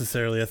isn't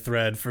necessarily a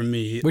thread for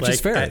me. Which is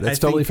fair. That's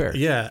totally fair.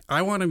 Yeah.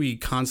 I want to be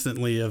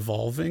constantly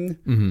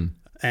evolving.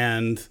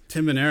 And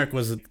Tim and Eric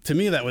to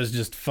me, that was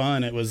just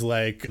fun. It was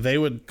like they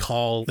would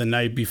call the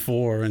night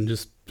before and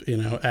just, you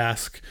know,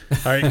 ask,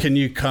 all right, can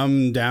you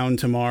come down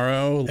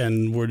tomorrow?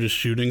 And we're just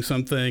shooting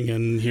something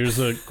and here's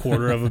a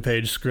quarter of a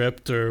page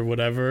script or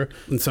whatever.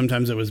 And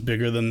sometimes it was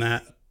bigger than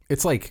that.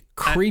 It's like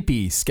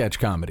creepy sketch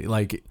comedy.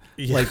 Like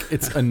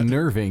it's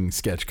unnerving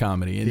sketch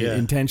comedy and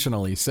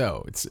intentionally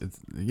so. It's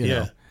you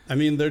know. I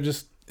mean, they're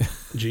just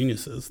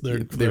geniuses. They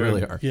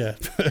really are. Yeah.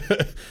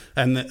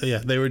 And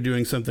they were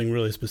doing something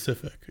really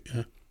specific.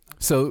 Yeah.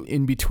 So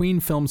in between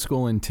film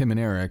school and Tim and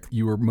Eric,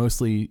 you were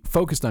mostly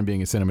focused on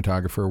being a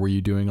cinematographer. Were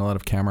you doing a lot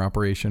of camera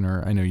operation?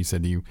 Or I know you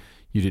said you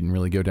didn't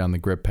really go down the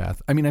grip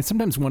path. I mean, I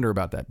sometimes wonder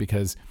about that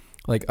because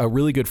like a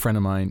really good friend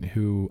of mine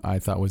who I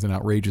thought was an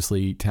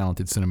outrageously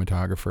talented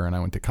cinematographer, and I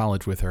went to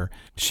college with her.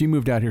 She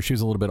moved out here. She was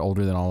a little bit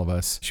older than all of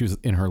us. She was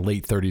in her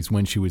late 30s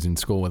when she was in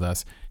school with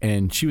us.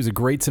 And she was a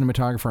great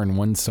cinematographer and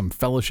won some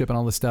fellowship and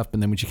all this stuff.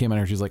 And then when she came out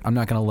here, she was like, I'm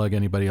not going to lug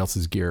anybody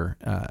else's gear.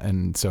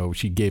 And so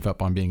she gave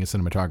up on being a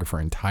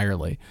cinematographer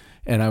entirely.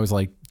 And I was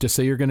like, just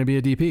say you're going to be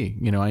a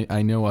DP. You know,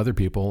 I know other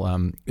people.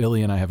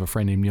 Ilya and I have a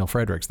friend named Neil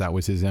Fredericks. That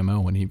was his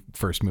MO when he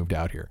first moved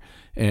out here.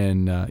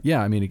 And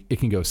I mean, it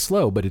can go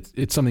slow, but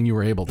it's something you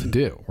were able to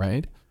do,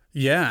 right?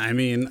 Yeah. I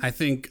mean, I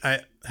think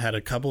I had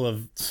a couple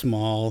of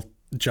small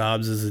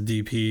jobs as a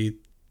DP.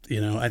 You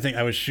know, I think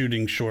I was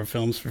shooting short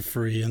films for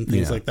free and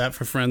things like that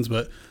for friends.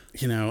 But,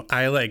 you know,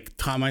 I like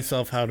taught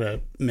myself how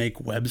to make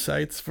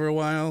websites for a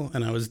while,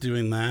 and I was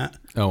doing that.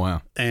 Oh,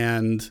 wow.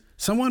 And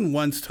someone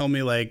once told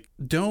me, like,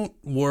 don't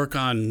work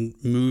on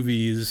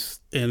movies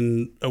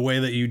in a way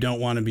that you don't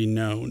want to be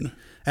known.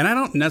 And I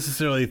don't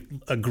necessarily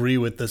agree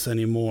with this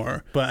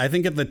anymore. But I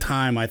think at the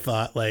time I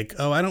thought, like,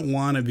 oh, I don't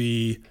want to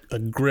be a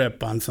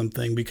grip on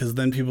something, because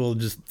then people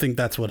just think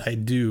that's what I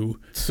do.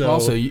 So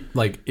also,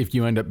 like, if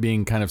you end up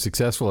being kind of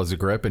successful as a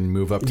grip and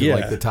move up to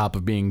like the top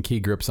of being key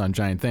grips on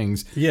giant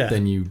things,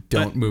 then you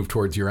don't move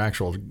towards your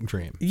actual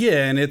dream.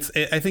 Yeah, and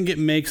I think it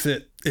makes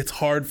it's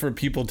hard for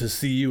people to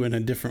see you in a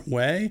different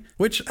way,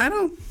 which I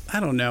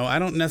don't know. I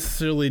don't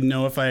necessarily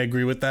know if I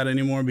agree with that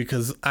anymore,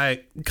 because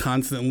I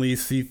constantly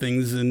see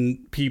things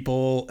in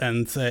people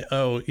and say,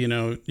 oh,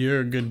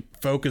 you're a good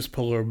focus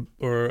puller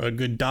or a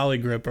good dolly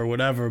grip or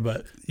whatever,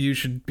 but you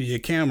should be a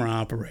camera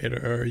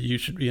operator, or you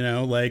should,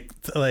 like.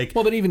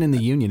 Well, but even in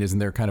the union, isn't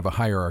there kind of a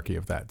hierarchy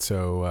of that?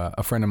 So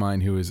a friend of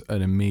mine who is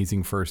an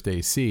amazing first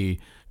AC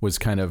was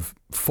kind of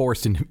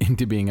forced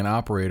into being an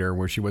operator,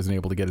 where she wasn't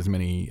able to get as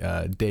many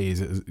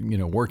days as,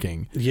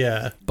 working.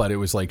 Yeah. But it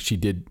was like she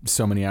did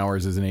so many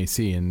hours as an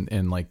AC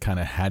and like kind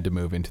of had to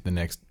move into the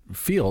next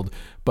field.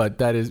 But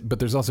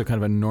there's also kind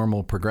of a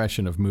normal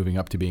progression of moving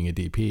up to being a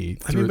DP.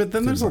 But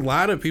then there's a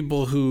lot of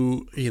people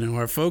who,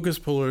 are focus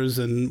pullers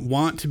and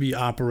want to be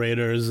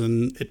operators,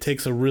 and it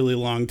takes a really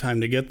long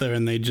time to get there,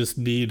 and they just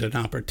need an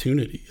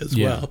opportunity as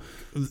well.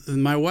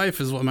 My wife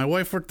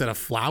worked at a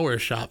flower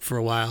shop for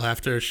a while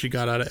after she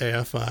got out of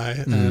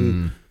AFI,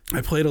 and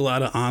I played a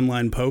lot of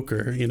online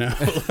poker,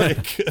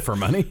 like for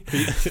money.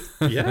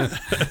 Yeah.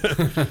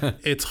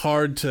 It's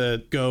hard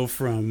to go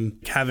from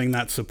having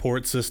that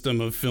support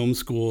system of film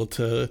school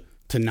to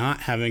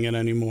not having it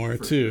anymore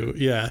too.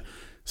 Yeah.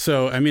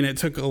 So, it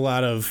took a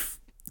lot of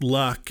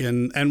luck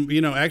and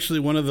actually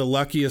one of the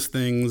luckiest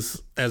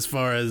things as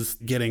far as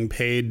getting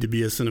paid to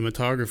be a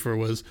cinematographer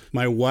was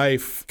my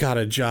wife got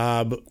a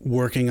job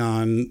working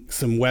on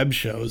some web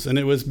shows, and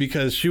it was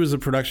because she was a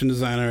production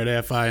designer at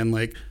AFI, and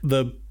like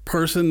the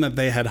person that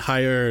they had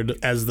hired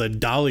as the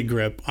dolly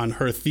grip on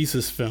her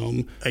thesis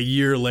film a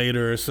year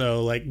later or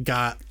so, like,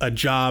 got a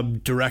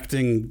job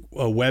directing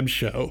a web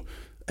show,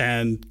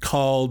 and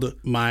called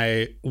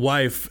my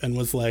wife and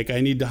was like,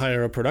 I need to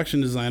hire a production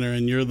designer,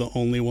 and you're the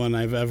only one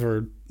I've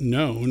ever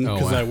known,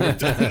 because I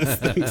worked on this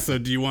thing, so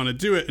do you want to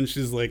do it? And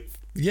she's like,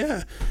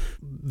 yeah.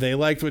 They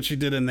liked what she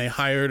did, and they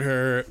hired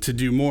her to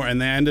do more,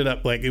 and they ended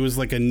up like, it was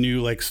like a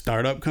new like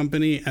startup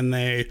company, and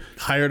they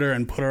hired her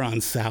and put her on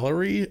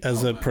salary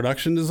as a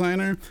production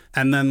designer,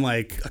 and then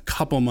like a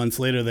couple months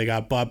later they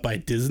got bought by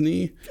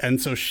Disney,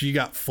 and so she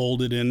got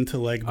folded into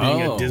like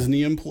being a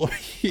Disney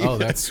employee. Oh,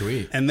 that's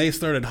sweet. And they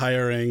started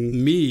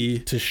hiring me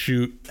to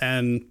shoot,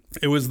 and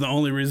it was the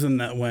only reason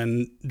that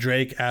when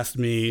Drake asked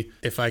me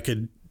if I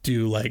could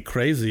do like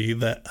Crazy,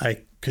 that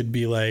I could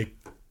be like,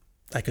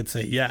 I could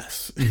say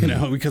yes,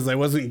 because I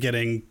wasn't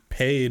getting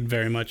paid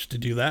very much to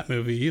do that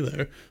movie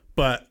either.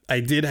 But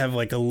I did have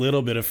like a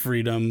little bit of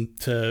freedom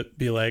to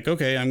be like,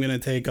 okay, I'm going to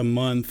take a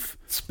month,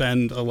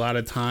 spend a lot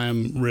of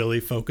time really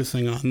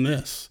focusing on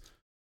this.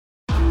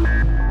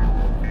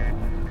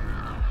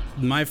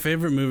 My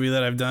favorite movie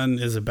that I've done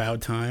is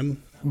About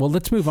Time. Well,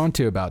 let's move on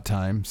to About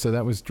Time. So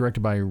that was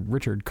directed by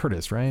Richard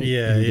Curtis, right?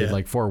 Yeah, He did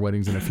like 4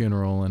 Weddings and a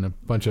Funeral and a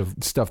bunch of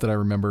stuff that I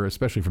remember,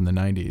 especially from the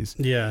 90s.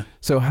 Yeah.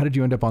 So how did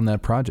you end up on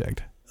that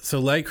project? So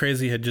Like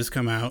Crazy had just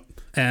come out,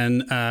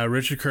 and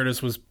Richard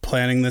Curtis was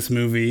planning this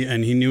movie,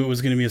 and he knew it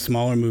was going to be a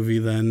smaller movie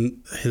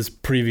than his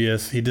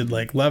previous. He did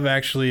like Love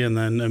Actually, and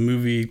then a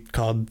movie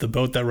called The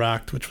Boat That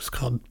Rocked, which was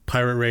called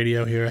Pirate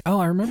Radio here. Oh,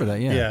 I remember that,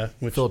 yeah. Yeah,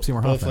 with Philip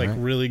Seymour both Hoffman, like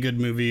right? really good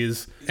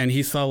movies. And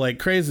he saw Like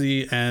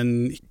Crazy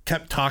and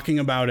kept talking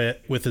about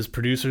it with his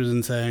producers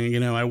and saying,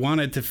 I want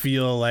it to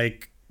feel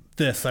like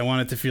this. I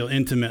want it to feel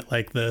intimate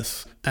like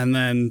this. And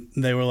then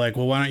they were like,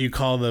 well, why don't you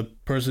call the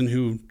person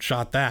who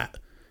shot that?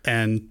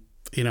 And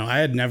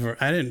I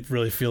didn't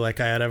really feel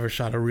like I had ever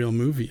shot a real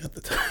movie at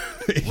the time.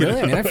 Really?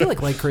 I mean, I feel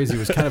like Crazy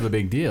was kind of a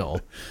big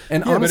deal.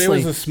 And yeah,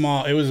 honestly,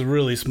 but it was a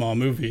really small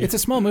movie. It's a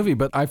small movie,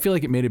 but I feel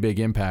like it made a big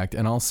impact.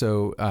 And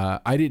also,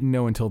 I didn't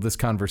know until this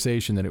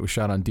conversation that it was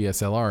shot on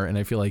DSLR. And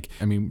I feel like,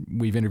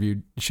 we've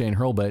interviewed Shane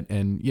Hurlbut,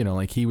 and,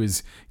 like he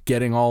was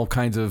getting all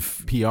kinds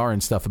of PR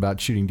and stuff about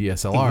shooting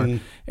DSLR. Mm-hmm.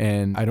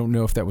 And I don't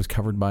know if that was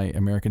covered by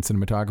American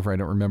Cinematographer. I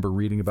don't remember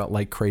reading about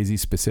Like Crazy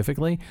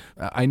specifically.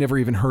 I never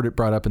even heard it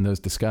brought up in those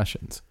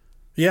discussions.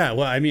 Yeah,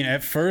 well,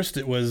 at first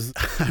it was,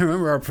 I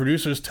remember our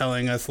producers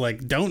telling us,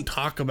 like, don't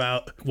talk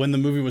about, when the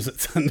movie was at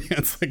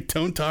Sundance, like,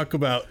 don't talk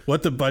about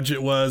what the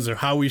budget was or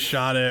how we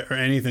shot it or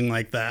anything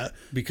like that,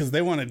 because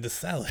they wanted to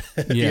sell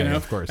it, Yeah,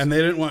 of course. And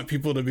they didn't want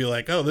people to be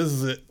like, oh, this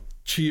is a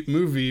cheap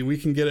movie, we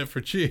can get it for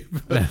cheap.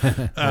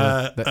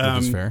 That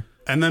was fair.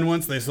 And then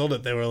once they sold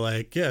it, they were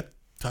like, yeah,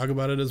 talk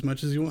about it as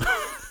much as you want.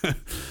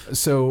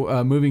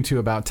 So moving to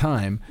About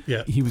Time,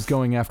 yeah, he was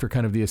going after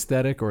kind of the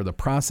aesthetic or the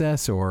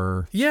process,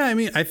 or yeah,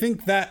 I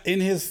think that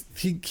in his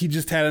he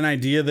just had an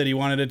idea that he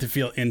wanted it to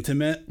feel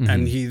intimate, mm-hmm.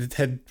 and he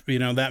had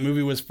that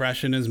movie was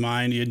fresh in his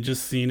mind. He had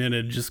just seen it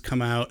had just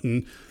come out,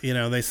 and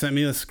they sent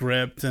me the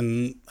script,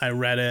 and I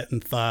read it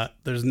and thought,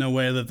 there's no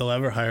way that they'll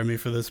ever hire me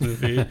for this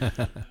movie.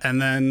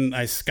 And then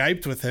I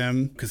Skyped with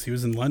him because he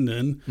was in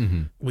London.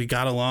 Mm-hmm. We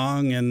got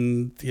along,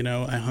 and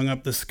I hung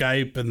up the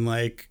Skype, and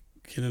like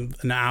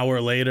an hour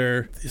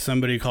later,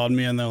 somebody called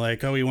me and they're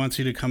like, oh, he wants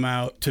you to come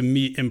out to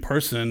meet in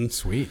person.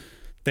 Sweet.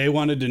 they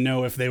wanted to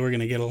know if they were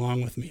going to get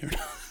along with me or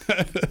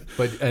not.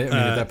 But I mean,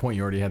 at that point,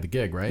 you already had the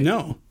gig, right?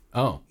 No.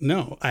 Oh.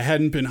 No, I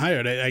hadn't been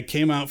hired. I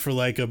came out for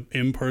like a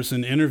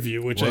in-person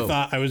interview, which Whoa. I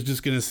thought I was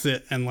just going to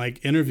sit and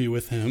like interview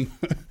with him.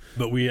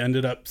 But we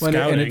ended up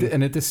scouting.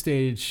 And at this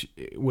stage,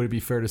 would it be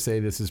fair to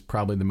say this is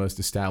probably the most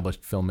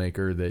established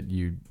filmmaker that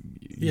you...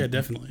 Yeah,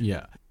 definitely.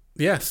 Yeah.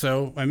 Yeah,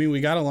 so, I mean,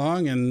 we got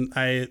along, and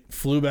I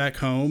flew back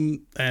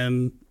home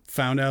and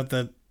found out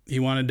that he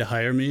wanted to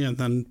hire me, and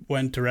then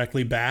went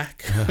directly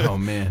back. Oh,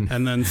 man.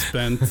 And then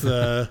spent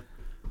a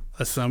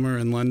summer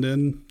in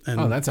London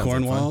and that sounds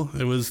Cornwall. like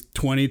fun. It was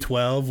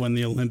 2012 when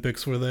the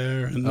Olympics were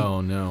there. And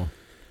Oh, no.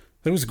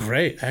 it was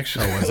great,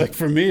 actually. Oh, was like,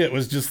 for me, it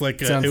was just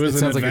like, It sounds an like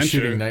adventure. a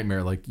shooting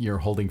nightmare, like you're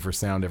holding for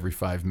sound every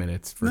 5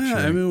 minutes. For Yeah, sure.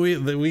 I mean,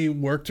 we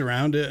worked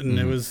around it, and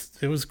it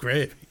was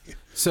great.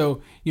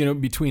 So,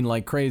 between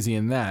Like Crazy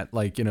and that,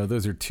 like,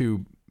 those are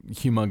two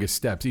humongous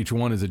steps. Each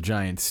one is a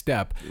giant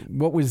step.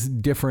 What was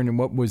different and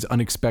what was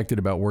unexpected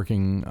about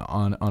working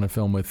on a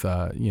film with,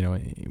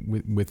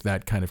 with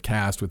that kind of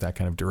cast, with that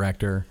kind of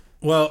director?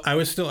 Well, I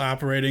was still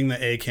operating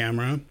the A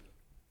camera,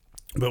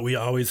 but we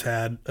always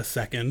had a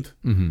second.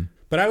 Mm-hmm.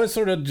 But I was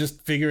sort of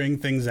just figuring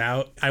things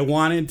out. I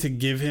wanted to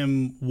give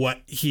him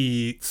what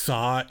he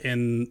saw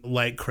in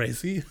Like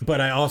Crazy, but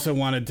I also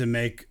wanted to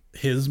make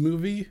his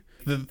movie.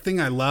 The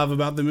thing I love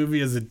about the movie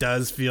is it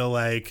does feel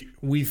like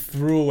we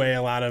threw away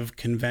a lot of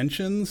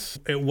conventions.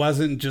 It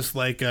wasn't just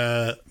like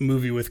a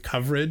movie with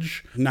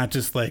coverage, not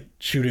just like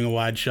shooting a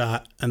wide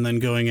shot and then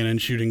going in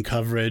and shooting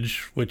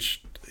coverage,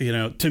 which,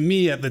 to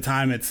me at the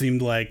time, it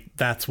seemed like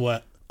that's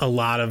what a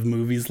lot of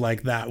movies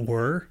like that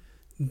were.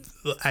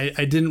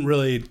 I didn't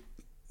really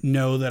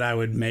know that I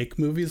would make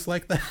movies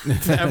like that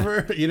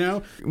ever,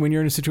 When you're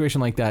in a situation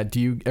like that,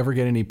 do you ever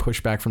get any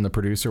pushback from the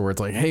producer where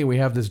it's like, hey, we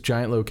have this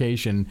giant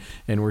location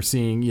and we're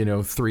seeing,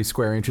 3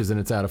 square inches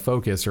and it's out of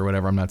focus or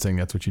whatever? I'm not saying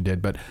that's what you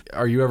did, but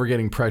are you ever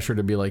getting pressure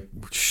to be like,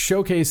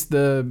 showcase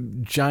the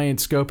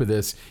giant scope of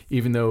this,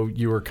 even though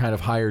you were kind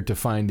of hired to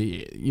find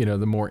the,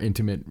 the more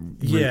intimate?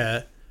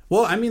 Yeah.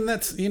 Well, I mean,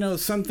 that's,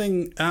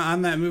 something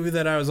on that movie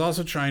that I was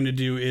also trying to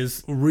do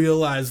is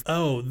realize,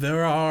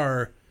 there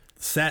are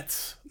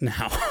sets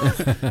now,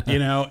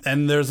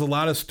 and there's a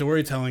lot of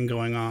storytelling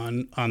going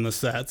on the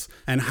sets.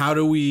 And how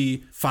do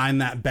we find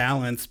that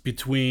balance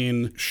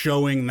between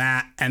showing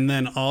that and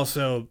then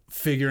also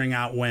figuring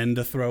out when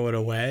to throw it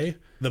away?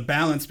 The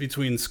balance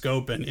between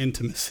scope and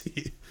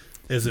intimacy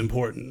is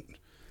important.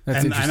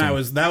 That's interesting.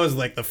 And that was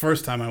like the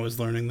first time I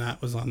was learning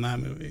that was on that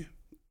movie.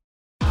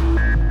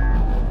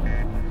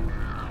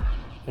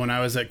 When I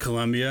was at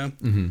Columbia,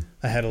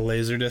 I had a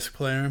Laserdisc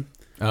player.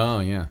 Oh,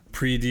 yeah.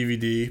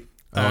 Pre-DVD.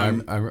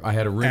 I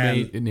had a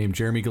roommate named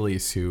Jeremy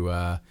Gulese who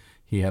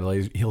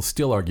he'll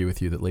still argue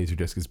with you that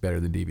Laserdisc is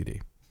better than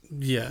DVD.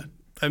 Yeah.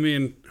 I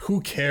mean,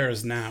 who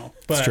cares now?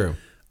 But, it's true.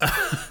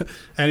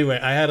 Anyway,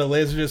 I had a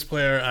Laserdisc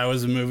player. I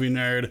was a movie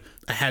nerd.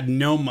 I had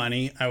no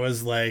money. I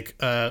was like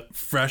a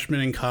freshman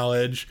in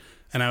college,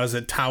 and I was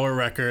at Tower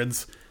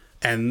Records,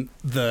 and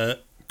the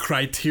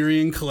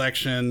Criterion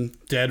Collection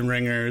Dead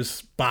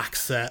Ringers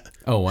box set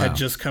had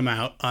just come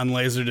out on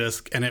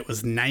Laserdisc, and it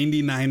was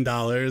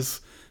 $99.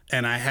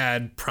 And I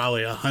had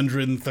probably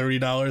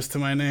 $130 to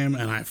my name,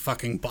 and I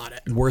fucking bought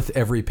it. Worth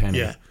every penny.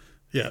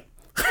 Yeah.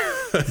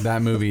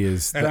 That movie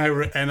is. I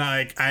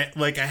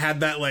had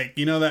that, like,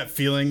 that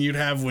feeling you'd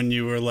have when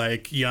you were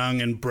like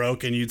young and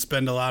broke, and you'd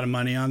spend a lot of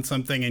money on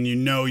something, and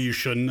you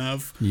shouldn't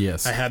have.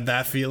 Yes. I had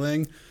that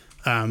feeling,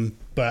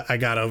 but I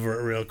got over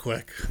it real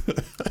quick.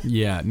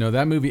 Yeah, no,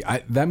 that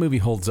movie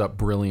holds up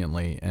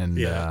brilliantly.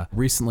 And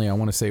recently, I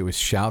want to say it was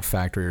Shout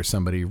Factory or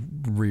somebody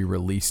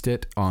re-released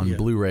it on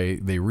Blu-ray.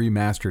 They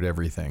remastered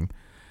everything.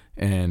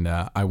 And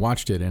I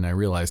watched it and I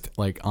realized,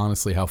 like,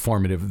 honestly, how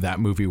formative that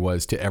movie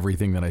was to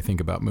everything that I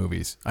think about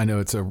movies. I know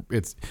it's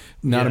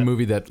not a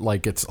movie that,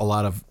 like, gets a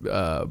lot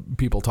of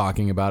people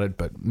talking about it,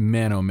 but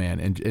man, oh man.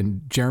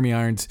 And Jeremy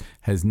Irons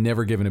has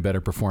never given a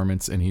better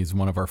performance, and he's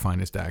one of our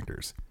finest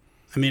actors.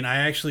 I mean,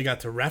 I actually got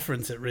to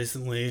reference it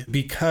recently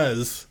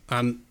because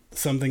on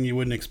something you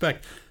wouldn't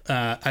expect.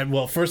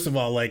 First of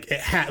all, like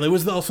it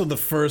was also the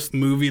first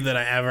movie that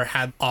I ever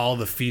had all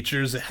the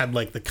features. It had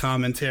like the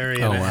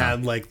commentary and it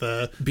had like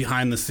the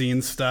behind the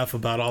scenes stuff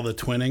about all the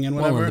twinning and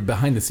whatever. Well, the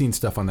behind the scenes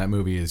stuff on that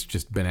movie is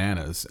just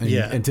bananas.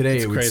 And today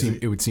it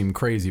would seem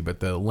crazy, but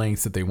the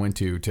lengths that they went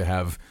to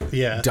have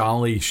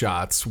dolly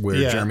shots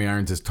where Jeremy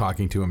Irons is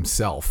talking to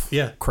himself.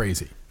 Yeah.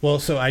 Crazy. Well,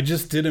 so I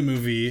just did a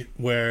movie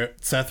where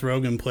Seth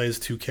Rogen plays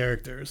 2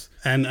 characters.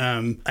 And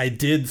I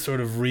did sort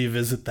of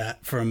revisit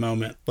that for a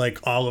moment, like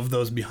all of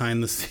those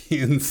behind the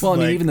scenes. Well, I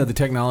mean, even though the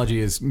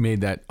technology has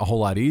made that a whole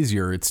lot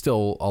easier, it's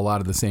still a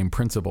lot of the same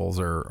principles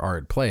are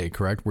at play,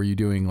 correct? Were you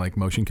doing like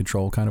motion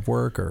control kind of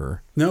work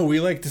or? No, we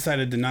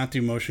decided to not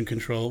do motion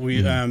control. We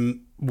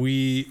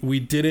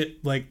did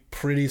it like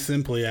pretty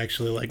simply,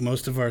 actually. Like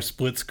most of our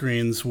split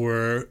screens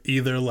were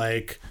either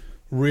like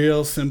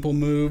real simple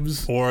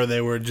moves, or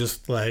they were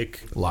just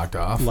like locked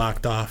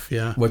off.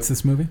 Yeah. What's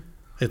this movie?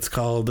 It's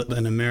called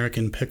An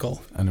American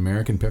Pickle. An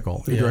American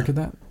Pickle. Who directed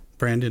that?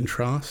 Brandon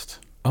Trost.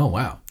 Oh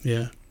wow.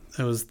 Yeah.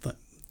 It was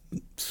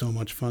so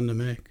much fun to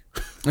make.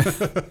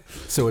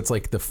 So it's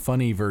like the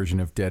funny version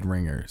of Dead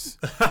Ringers.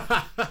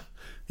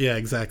 Yeah,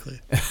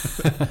 exactly.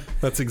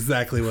 That's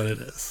exactly what it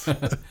is.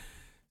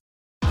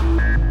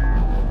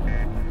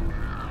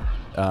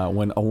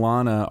 When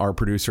Alana, our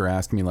producer,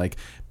 asked me, like,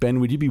 Ben,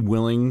 would you be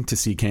willing to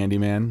see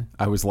Candyman?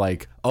 I was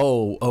like,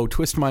 oh,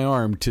 twist my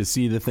arm to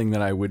see the thing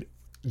that I would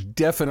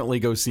definitely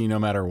go see no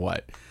matter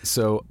what.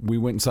 So we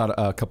went and saw it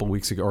a couple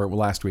weeks ago, or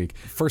last week.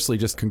 Firstly,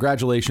 just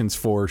congratulations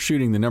for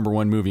shooting the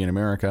 #1 movie in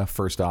America,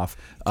 first off.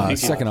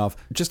 Second off,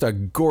 just a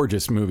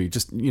gorgeous movie.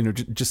 Just,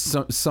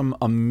 just some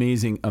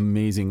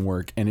amazing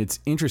work. And it's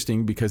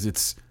interesting because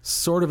it's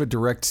sort of a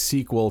direct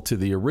sequel to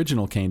the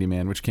original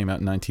Candyman, which came out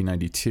in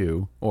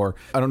 1992. Or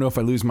I don't know if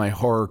I lose my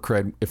horror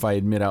cred if I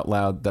admit out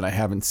loud that I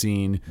haven't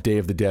seen Day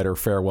of the Dead or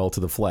Farewell to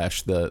the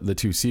Flesh, the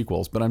two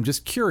sequels. But I'm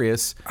just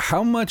curious,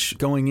 how much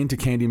going into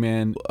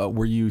Candyman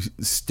were you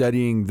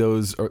studying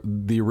those, or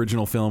the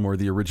original film or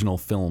the original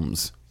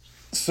films?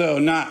 So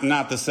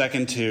not the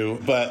second two,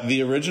 but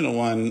the original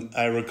one,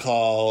 I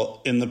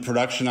recall in the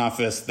production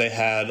office, they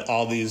had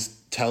all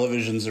these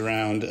televisions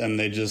around and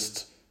they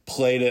just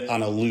played it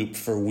on a loop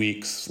for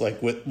weeks,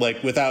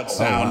 without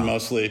sound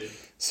mostly.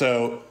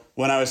 So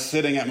when I was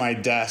sitting at my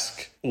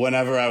desk,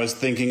 whenever I was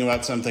thinking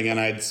about something and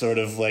I'd sort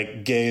of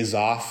gaze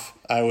off,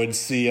 I would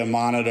see a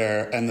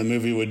monitor and the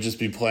movie would just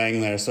be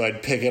playing there. So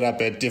I'd pick it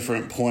up at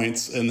different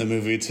points in the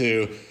movie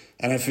too.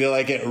 And I feel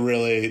like it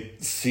really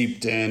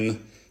seeped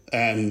in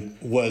and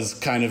was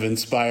kind of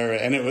inspiring.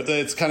 And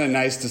it's kind of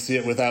nice to see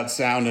it without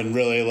sound and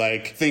really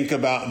think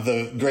about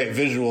the great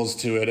visuals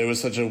to it. It was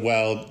such a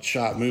well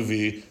shot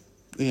movie.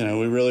 We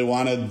really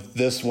wanted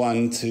this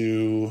one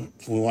we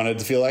wanted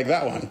to feel like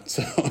that one.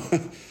 So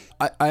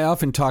I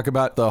often talk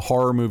about the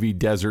horror movie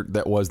desert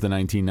that was the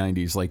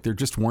 1990s. There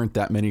just weren't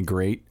that many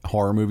great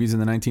horror movies in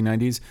the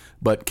 1990s,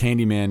 but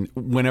Candyman,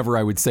 whenever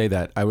I would say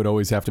that, I would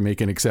always have to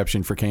make an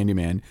exception for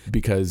Candyman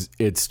because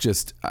it's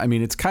just,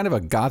 it's kind of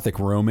a gothic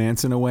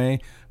romance in a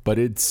way, but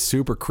it's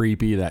super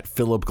creepy. That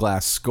Philip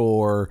Glass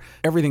score,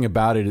 everything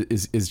about it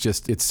is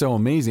just, it's so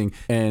amazing.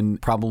 And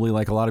probably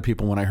like a lot of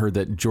people, when I heard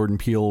that Jordan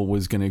Peele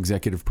was going to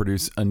executive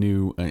produce a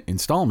new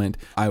installment,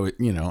 I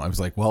was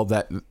like, well,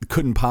 that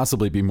couldn't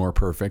possibly be more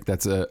perfect.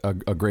 That's a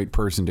great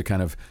person to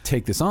kind of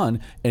take this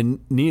on. And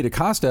Nia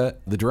DaCosta,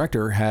 the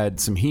director, had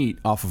some heat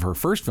off of her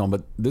first film,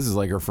 but this is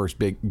her first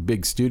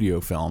big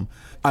studio film.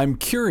 I'm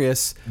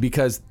curious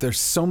because there's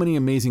so many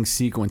amazing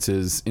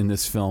sequences in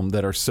this film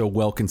that are so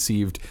well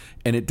conceived,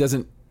 and it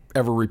doesn't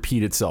ever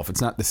repeat itself.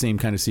 It's not the same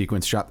kind of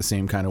sequence shot the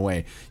same kind of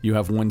way. You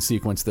have one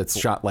sequence that's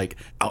shot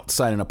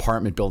outside an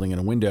apartment building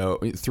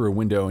through a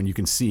window, and you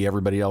can see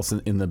everybody else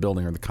in the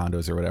building or the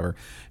condos or whatever,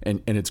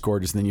 and it's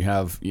gorgeous. And then you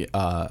have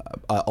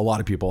a lot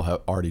of people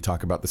have already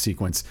talked about the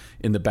sequence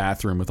in the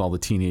bathroom with all the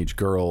teenage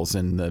girls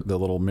and the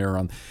little mirror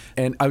on.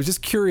 And I was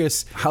just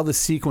curious how the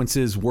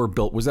sequences were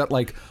built. Was that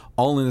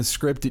all in the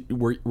script?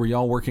 Were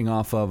y'all working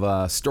off of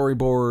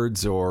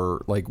storyboards,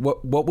 or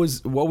what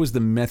was the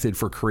method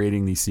for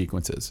creating these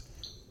sequences?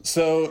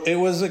 So it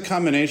was a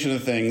combination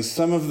of things.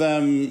 Some of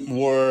them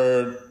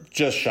were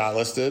just shot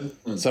listed.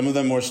 Some of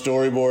them were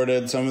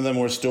storyboarded. Some of them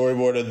were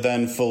storyboarded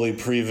then fully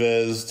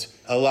prevised.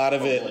 A lot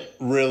of it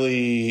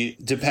really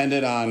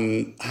depended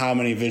on how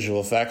many visual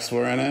effects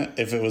were in it.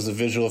 If it was a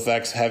visual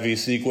effects heavy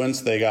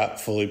sequence, they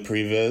got fully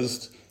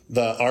prevised.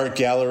 The art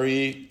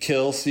gallery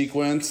kill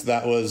sequence,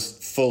 that was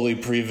fully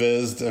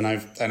prevised,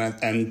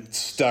 and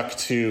stuck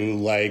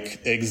to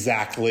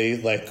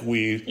exactly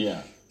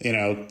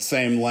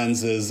same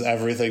lenses,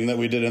 everything that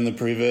we did in the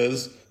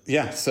previs.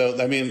 Yeah, so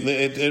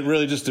it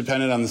really just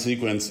depended on the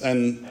sequence.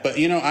 But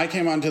I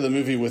came onto the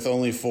movie with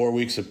only 4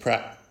 weeks of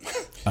prep.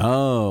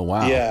 Oh,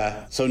 wow.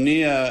 Yeah. So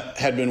Nia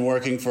had been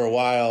working for a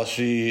while.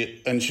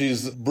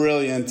 She's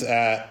brilliant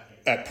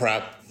at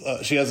prep.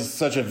 She has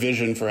such a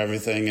vision for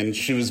everything, and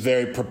she was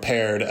very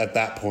prepared at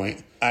that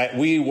point.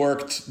 We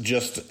worked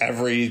just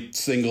every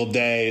single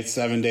day,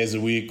 7 days a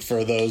week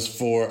for those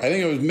 4. I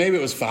think it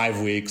was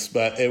 5 weeks,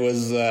 but it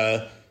was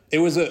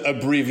an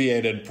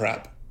abbreviated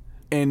prep.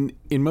 And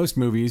in most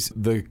movies,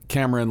 the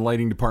camera and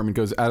lighting department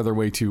goes out of their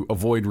way to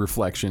avoid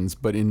reflections.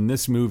 But in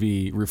this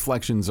movie,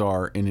 reflections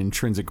are an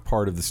intrinsic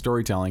part of the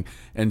storytelling.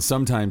 And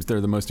sometimes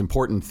they're the most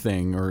important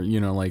thing, or,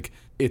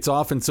 it's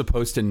often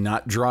supposed to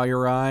not draw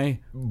your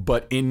eye,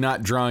 but in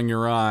not drawing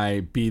your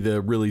eye, be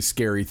the really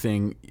scary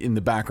thing in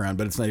the background.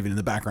 But it's not even in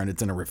the background.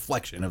 It's in a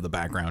reflection of the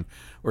background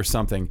or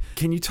something.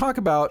 Can you talk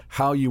about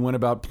how you went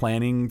about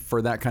planning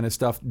for that kind of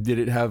stuff? Did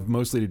it have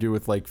mostly to do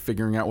with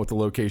figuring out what the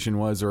location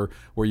was, or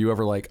were you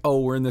ever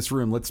we're in this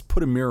room, let's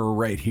put a mirror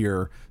right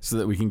here so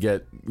that we can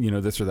get,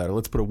 this or that, or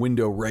let's put a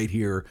window right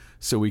here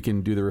so we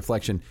can do the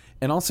reflection?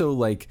 And also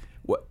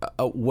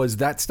was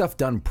that stuff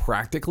done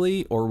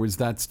practically, or was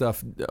that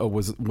stuff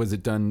was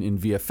it done in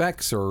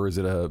VFX, or is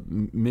it a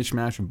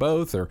mishmash of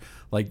both, or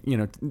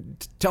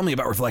tell me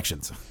about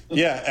reflections?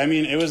 Yeah,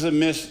 it was a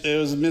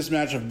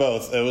mismatch of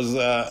both. It was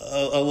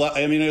a lot.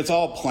 It's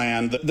all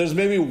planned. There's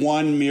maybe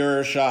one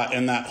mirror shot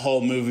in that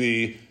whole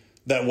movie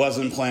that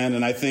wasn't planned.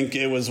 And I think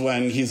it was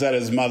when he's at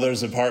his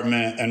mother's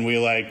apartment and we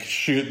like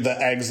shoot the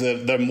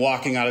exit, them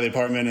walking out of the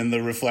apartment in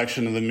the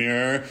reflection of the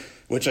mirror,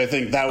 which I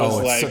think that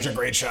was like such a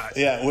great shot.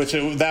 Yeah,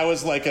 that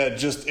was like a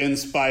just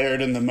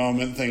inspired in the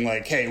moment thing,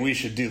 like, hey, we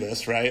should do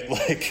this, right?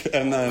 Like,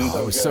 and then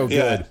that was so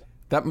good.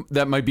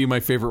 That might be my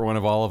favorite one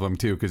of all of them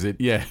too, because it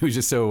was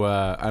just so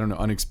I don't know,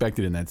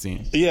 unexpected in that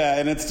scene. Yeah,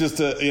 and it's just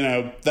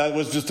that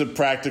was just a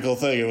practical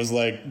thing. It was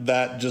like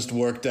that just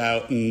worked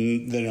out,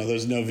 and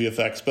there's no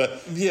VFX.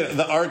 But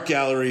the art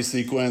gallery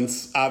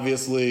sequence,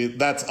 obviously,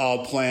 that's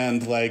all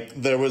planned. Like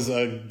there was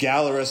a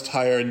gallerist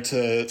hired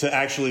to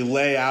actually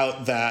lay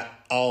out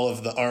all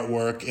of the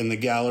artwork in the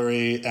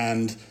gallery,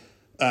 and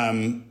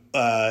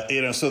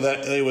so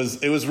that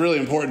it was really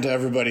important to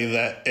everybody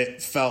that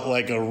it felt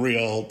like a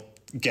real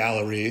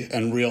gallery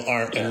and real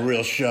art and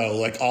real show.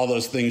 Like all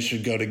those things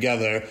should go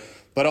together.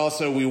 But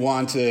also we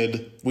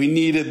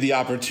needed the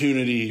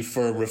opportunity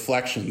for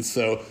reflections.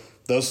 So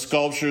those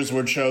sculptures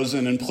were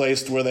chosen and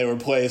placed where they were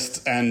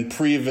placed and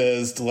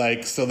prevised,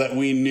 like, so that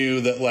we knew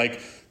that like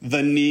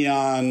the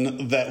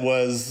neon that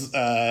was,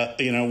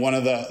 one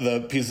of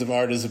the piece of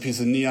art is a piece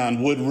of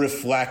neon would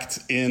reflect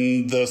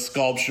in the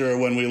sculpture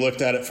when we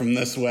looked at it from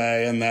this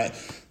way, and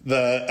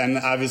and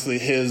obviously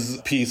his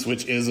piece,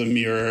 which is a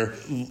mirror,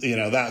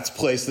 that's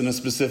placed in a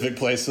specific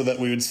place so that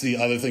we would see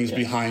other things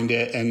behind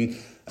it.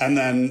 And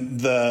then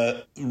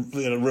the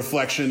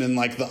reflection in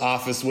like the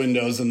office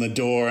windows and the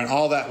door and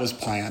all that was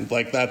planned.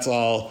 Like that's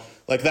all,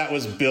 like that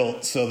was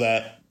built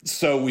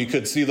so we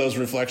could see those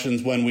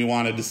reflections when we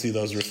wanted to see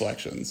those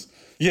reflections.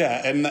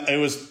 Yeah, and it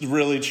was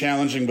really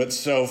challenging, but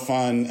so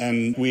fun.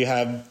 And we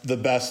have the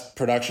best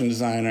production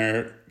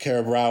designer,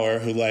 Kara Brower,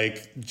 who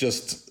like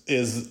just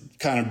is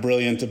kind of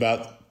brilliant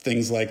about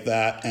things like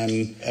that.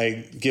 And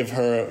I give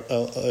her,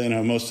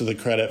 most of the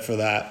credit for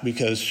that,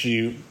 because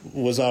she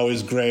was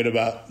always great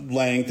about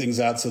laying things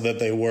out so that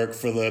they work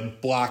for the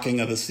blocking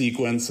of the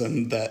sequence,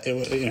 and that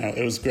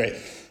it was great.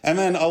 And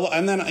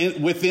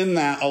then within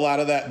that, a lot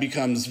of that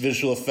becomes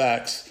visual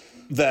effects.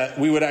 That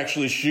we would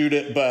actually shoot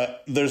it,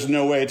 but there's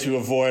no way to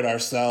avoid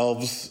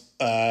ourselves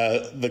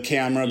the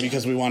camera,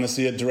 because we want to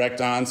see it direct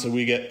on, so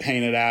we get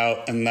painted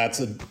out, and that's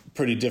a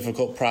pretty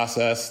difficult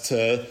process.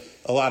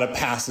 A lot of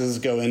passes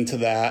go into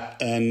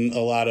that, and a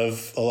lot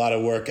of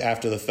work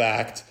after the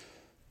fact.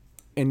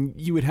 And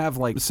you would have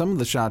like some of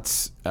the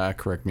shots,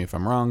 correct me if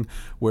I'm wrong,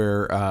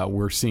 where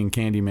we're seeing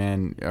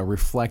Candyman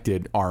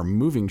reflected are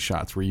moving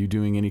shots. Were you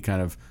doing any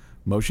kind of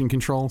motion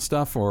control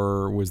stuff,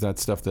 or was that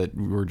stuff that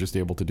we're just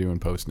able to do in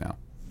post now?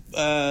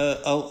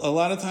 A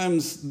lot of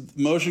times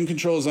motion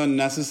control is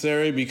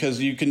unnecessary, because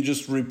you can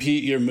just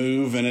repeat your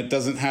move, and it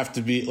doesn't have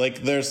to be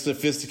like, they're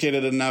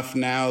sophisticated enough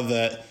now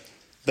that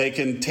they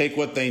can take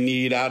what they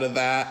need out of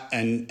that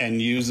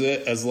and use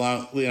it, as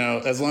long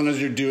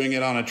as you're doing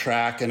it on a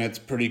track and it's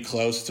pretty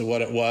close to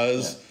what it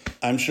was. Yeah.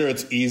 I'm sure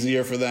it's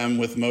easier for them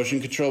with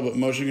motion control, but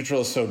motion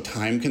control is so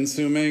time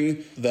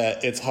consuming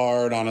that it's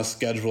hard on a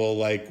schedule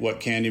like what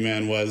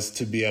Candyman was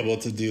to be able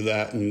to do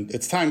that. And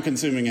it's time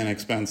consuming and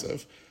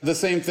expensive. The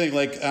same thing,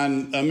 like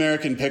on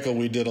American Pickle,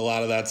 we did a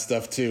lot of that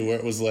stuff too, where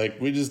it was like,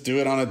 we just do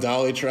it on a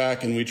dolly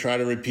track and we try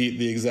to repeat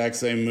the exact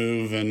same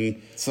move, and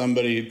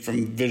somebody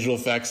from visual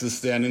effects is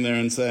standing there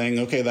and saying,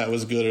 okay, that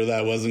was good or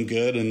that wasn't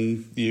good,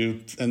 and you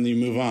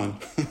move on.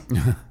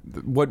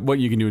 What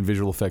you can do in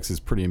visual effects is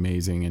pretty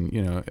amazing,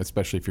 and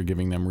especially if you're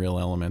giving them real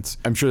elements.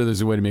 I'm sure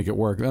there's a way to make it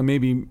work.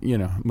 Maybe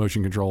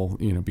motion control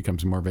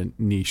becomes more of a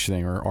niche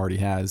thing, or already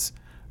has.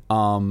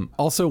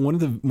 Also, one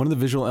of the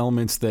visual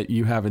elements that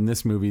you have in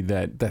this movie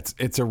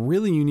it's a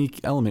really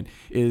unique element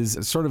is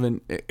sort of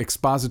an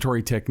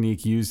expository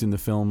technique used in the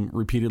film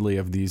repeatedly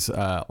of these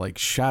like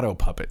shadow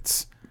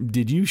puppets.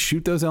 Did you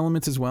shoot those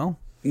elements as well?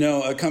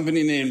 No, a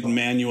company named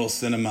Manual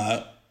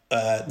Cinema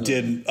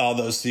did all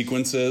those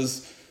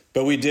sequences.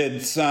 But we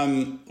did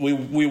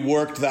we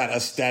worked that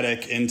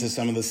aesthetic into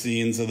some of the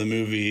scenes of the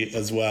movie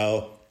as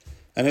well.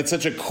 And it's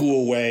such a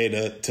cool way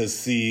to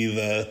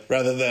see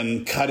rather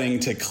than cutting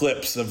to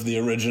clips of the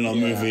original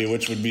movie,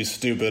 which would be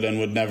stupid and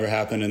would never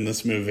happen in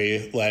this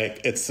movie.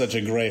 Like, it's such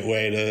a great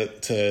way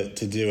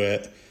to do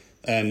it.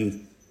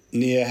 And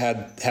Nia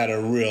had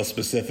a real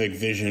specific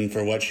vision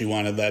for what she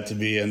wanted that to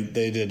be, and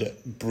they did a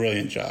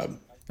brilliant job.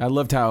 I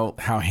loved how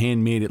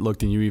handmade it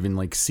looked, and you even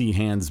like see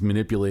hands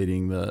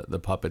manipulating the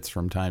puppets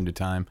from time to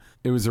time.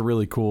 It was a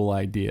really cool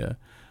idea.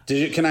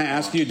 Can I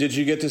ask you, did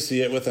you get to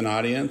see it with an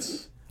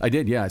audience? I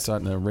did, yeah. I saw it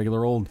in the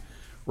regular.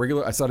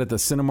 I saw it at the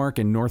Cinemark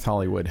in North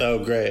Hollywood.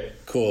 Oh,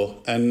 great,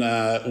 cool. And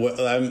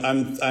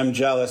I'm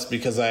jealous,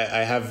 because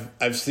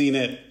I've seen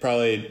it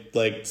probably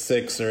like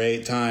 6 or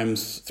 8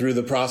 times through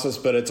the process,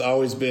 but it's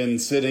always been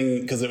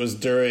sitting, because it was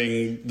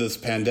during this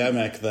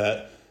pandemic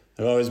that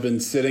I've always been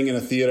sitting in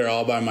a theater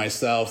all by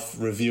myself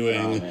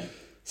reviewing. Oh,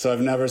 so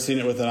I've never seen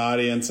it with an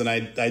audience, and I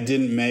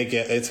didn't make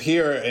it. It's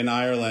here in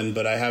Ireland,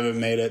 but I haven't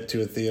made it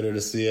to a theater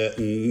to see it.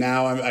 And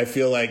now I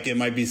feel like it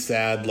might be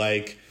sad,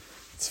 like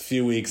it's a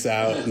few weeks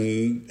out,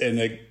 and in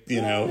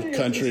a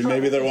country,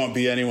 maybe there won't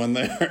be anyone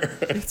there.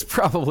 It's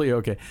probably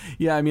okay.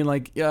 Yeah, I mean,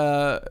 like,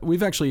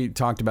 we've actually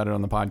talked about it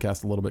on the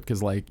podcast a little bit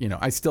because, like,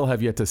 I still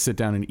have yet to sit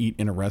down and eat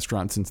in a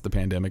restaurant since the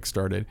pandemic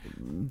started.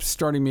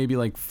 Starting maybe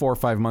like 4 or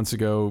 5 months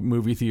ago,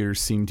 movie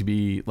theaters seemed to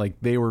be like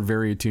they were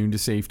very attuned to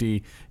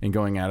safety and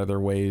going out of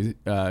their way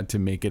to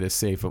make it as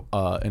safe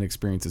an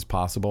experience as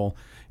possible.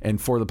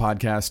 And for the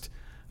podcast,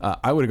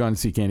 I would have gone to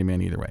see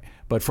Candyman either way.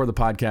 But for the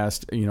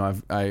podcast,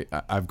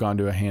 I've gone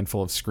to a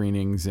handful of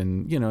screenings,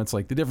 and it's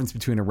like the difference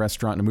between a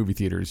restaurant and a movie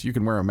theater is you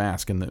can wear a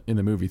mask in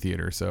the movie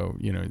theater, so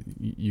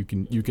you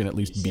can at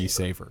least be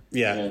safer.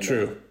 Yeah,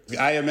 true.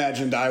 I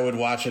imagined I would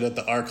watch it at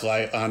the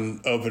ArcLight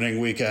on opening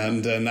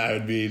weekend, and I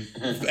would be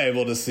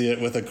able to see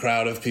it with a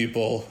crowd of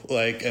people,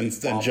 like, and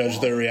judge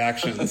their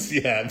reactions.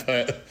 Yeah,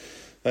 but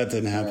that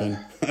didn't happen.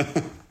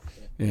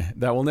 Yeah,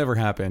 that will never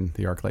happen.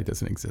 The ArcLight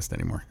doesn't exist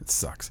anymore. It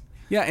sucks.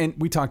 Yeah, and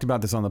we talked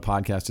about this on the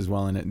podcast as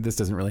well, and this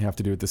doesn't really have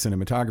to do with the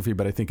cinematography,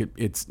 but I think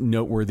it's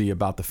noteworthy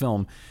about the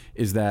film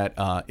is that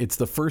it's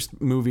the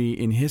first movie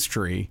in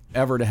history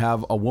ever to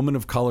have a woman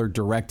of color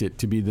direct it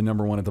to be the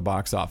number one at the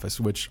box office,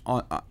 which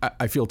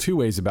I feel two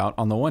ways about.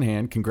 On the one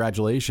hand,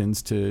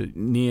 congratulations to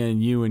Nia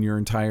and you and your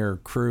entire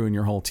crew and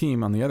your whole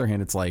team. On the other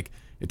hand, it's like,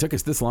 it took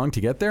us this long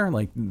to get there.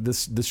 Like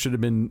this should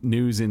have been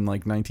news in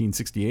like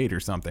 1968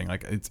 or something.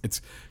 Like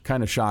it's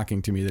kind of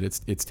shocking to me that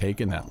it's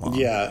taken that long.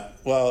 Yeah,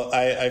 well,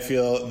 I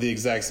feel the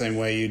exact same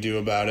way you do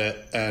about it,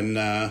 and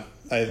I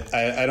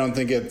don't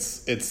think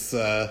it's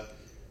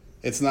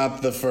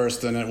not the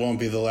first, and it won't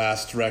be the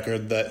last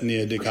record that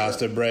Nia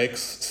DaCosta breaks.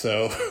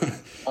 So,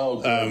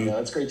 yeah,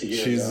 that's great to hear.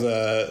 She's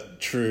a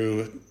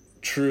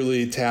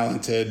truly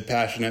talented,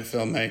 passionate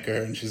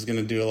filmmaker, and she's going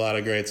to do a lot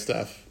of great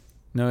stuff.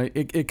 No,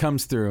 it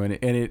comes through,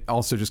 and it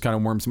also just kind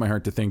of warms my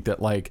heart to think that,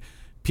 like,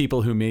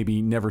 people who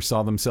maybe never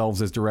saw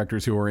themselves as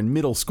directors who are in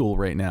middle school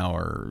right now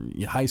or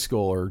high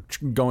school or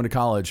going to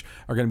college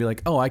are going to be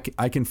like, oh, I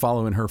can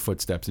follow in her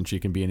footsteps, and she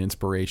can be an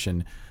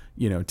inspiration,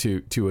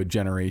 to a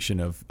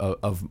generation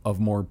of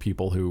more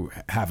people who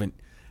haven't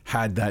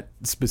had that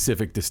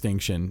specific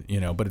distinction,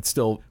 but it's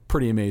still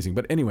pretty amazing.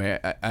 But anyway,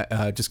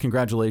 just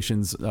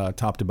congratulations,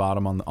 top to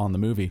bottom on the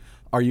movie.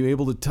 Are you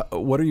able to?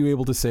 What are you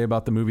able to say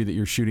about the movie that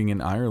you're shooting in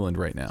Ireland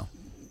right now?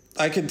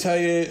 I can tell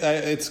you,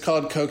 it's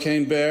called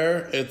Cocaine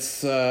Bear.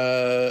 It's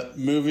a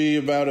movie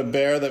about a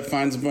bear that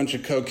finds a bunch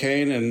of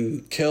cocaine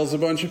and kills a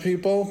bunch of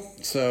people.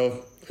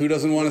 So who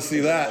doesn't want to see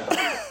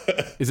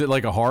that? Is it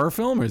like a horror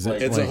film, or is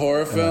it? It's a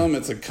horror film.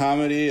 It's a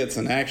comedy. It's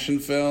an action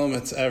film.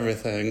 It's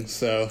everything.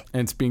 So,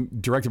 and it's being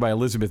directed by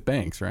Elizabeth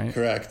Banks, right?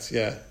 Correct.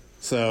 Yeah.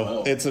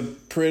 So It's a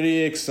pretty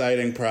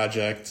exciting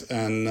project,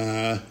 and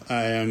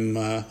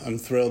I'm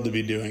thrilled to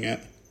be doing it.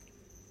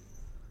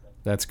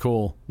 That's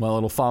cool. Well,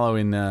 it'll follow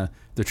in the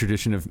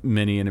tradition of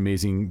many an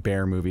amazing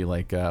bear movie,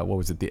 like what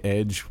was it, The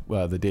Edge,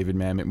 the David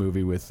Mamet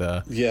movie with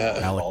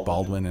Alec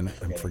Baldwin, and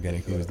I'm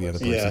forgetting who was the other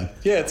person.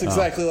 Yeah, it's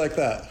exactly like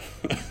that.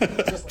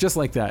 Just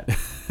like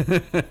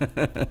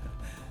that.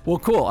 Well,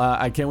 cool.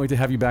 I can't wait to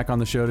have you back on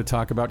the show to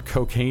talk about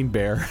Cocaine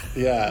Bear.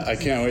 Yeah, I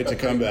can't wait to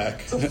come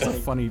back.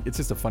 It's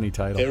just a funny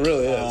title. It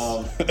really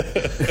is.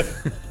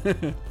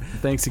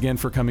 Thanks again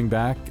for coming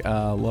back.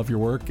 Love your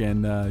work,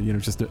 and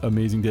just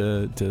amazing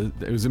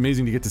it was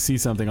amazing to get to see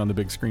something on the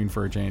big screen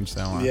for a change.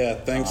 So yeah,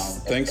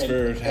 thanks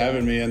for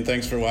having me, and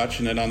thanks for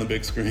watching it on the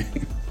big screen.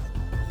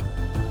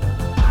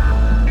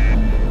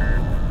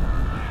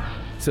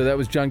 So that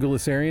was John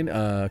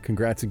Guleserian.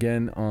 Congrats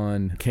again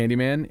on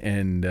Candyman,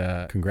 and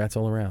congrats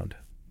all around.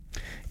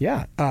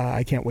 Yeah,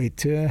 I can't wait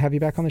to have you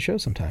back on the show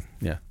sometime.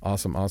 Yeah,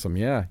 awesome.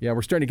 Yeah,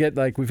 we're starting to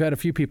get, we've had a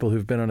few people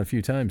who've been on a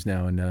few times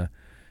now, and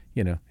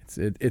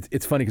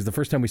it's funny because the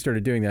first time we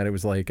started doing that, it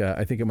was like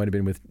I think it might have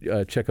been with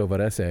Checo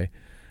Varese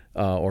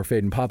or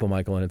Fade and Papa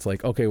Michael, and it's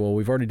like, okay, well,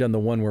 we've already done the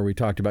one where we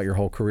talked about your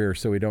whole career,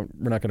 so we're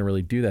not going to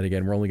really do that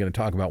again. We're only going to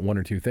talk about one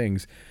or two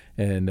things,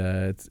 and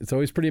it's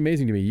always pretty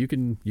amazing to me. You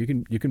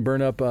can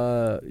burn up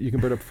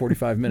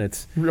 45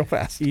 minutes real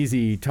fast,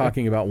 easy,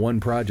 talking about one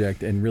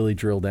project and really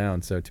drill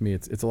down. So to me,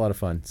 it's a lot of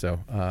fun. So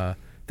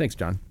thanks,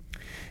 John.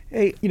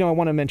 Hey, I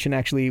want to mention,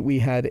 actually, we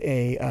had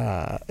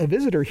a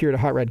visitor here to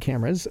Hot Rod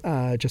Cameras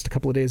just a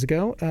couple of days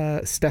ago.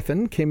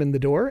 Stefan came in the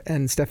door,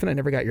 and Stefan, I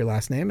never got your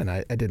last name, and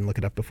I didn't look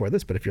it up before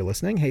this, but if you're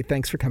listening, hey,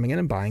 thanks for coming in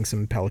and buying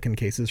some Pelican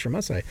cases from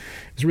us. It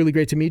was really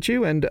great to meet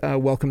you, and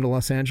welcome to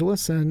Los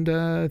Angeles, and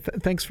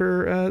thanks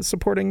for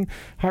supporting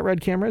Hot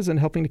Rod Cameras and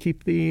helping to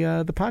keep the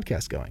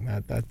podcast going.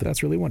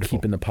 That's really wonderful.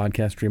 Keeping the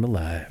podcast dream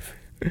alive.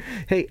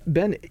 Hey,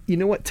 Ben, you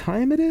know what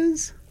time it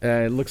is?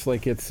 It looks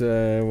like it's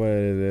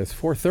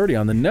 4:30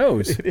 on the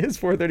nose. It is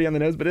 4:30 on the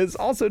nose, but it is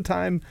also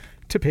time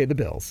to pay the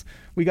bills.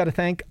 We got to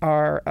thank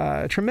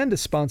our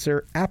tremendous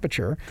sponsor,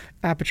 Aperture.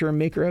 Aperture, a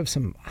maker of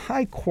some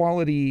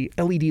high-quality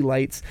LED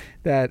lights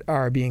that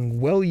are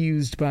being well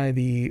used by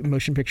the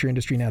motion picture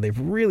industry now. They've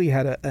really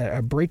had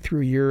a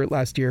breakthrough year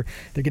last year.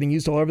 They're getting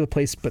used all over the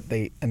place, but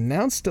they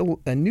announced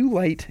a new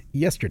light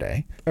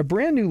yesterday, a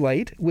brand new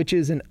light, which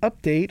is an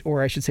update,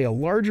 or I should say a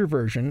larger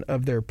version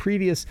of their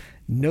previous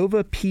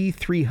Nova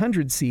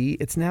P300C.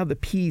 It's now the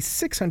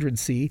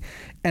P600C,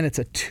 and it's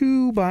a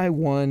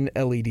 2x1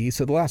 LED.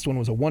 So the last one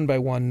was a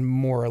 1x1,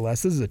 more or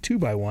less. This is a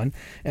 2x1, and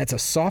it's a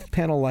soft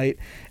panel light.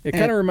 It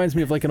kind of reminds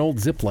me of like an old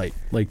zip light.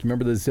 Like,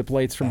 remember the zip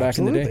lights from back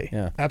in the day?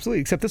 Yeah,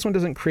 absolutely. Except this one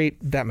doesn't create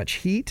that much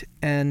heat,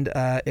 and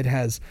it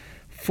has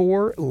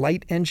 4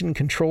 light engine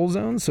control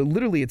zones. So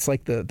literally it's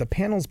like the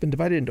panel's been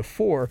divided into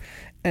 4,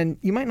 and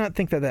you might not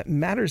think that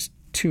matters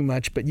too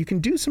much, but you can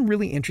do some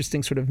really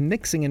interesting sort of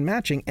mixing and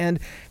matching. And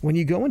when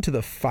you go into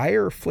the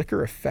fire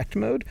flicker effect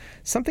mode,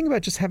 something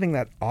about just having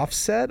that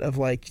offset of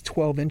like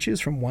 12 inches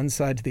from one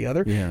side to the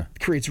other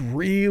creates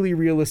really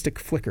realistic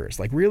flickers,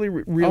 like really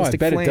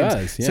realistic flames. It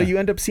does, yeah. So you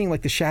end up seeing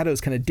like the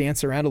shadows kind of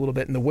dance around a little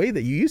bit. And the way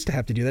that you used to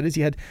have to do that is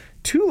you had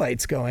 2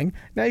 lights going.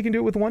 Now you can do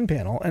it with 1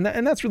 panel. And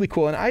that's really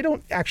cool. And I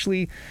don't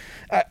actually,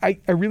 I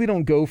really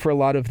don't go for a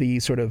lot of the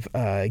sort of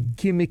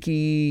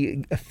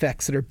gimmicky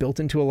effects that are built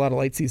into a lot of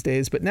lights these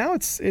days. But now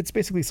it's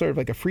basically sort of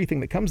like a free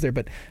thing that comes there.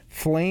 But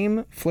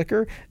flame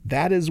flicker,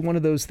 that is one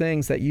of those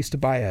things that used to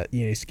buy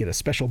used to get a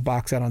special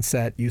box out on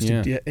set. Used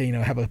to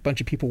have a bunch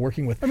of people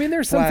working with. I mean,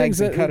 there's some things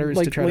that cutters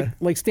like, to try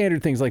like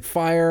standard things like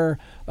fire,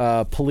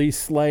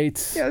 police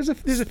lights. Yeah, there's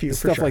a few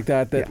stuff for sure. like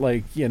that.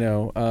 Like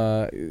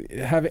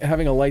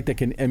having a light that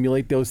can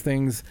emulate those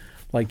things.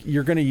 Like,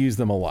 you're going to use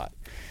them a lot.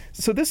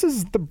 So this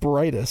is the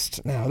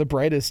brightest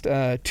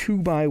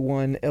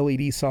 2x1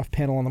 LED soft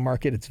panel on the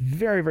market. It's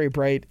very, very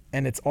bright,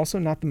 and it's also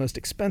not the most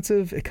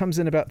expensive. It comes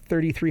in about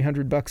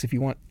 $3,300 if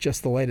you want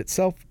just the light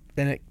itself,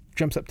 and it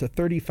jumps up to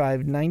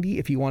 $3,590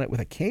 if you want it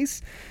with a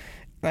case.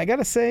 And I got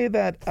to say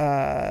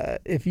that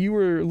if you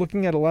were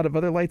looking at a lot of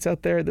other lights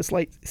out there, this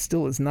light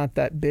still is not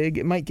that big.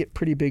 It might get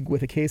pretty big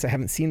with a case. I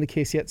haven't seen the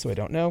case yet, so I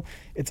don't know.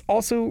 It's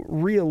also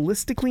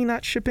realistically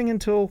not shipping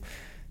until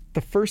the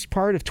first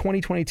part of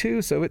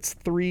 2022, so it's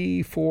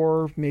 3,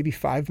 4, maybe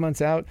 5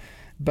 months out.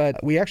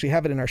 But we actually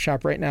have it in our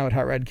shop right now at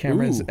Hot Rod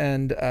Cameras. Ooh,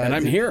 and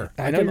I'm here.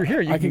 I know you're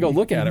here. I can go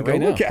look at it right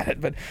now. Look at it,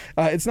 but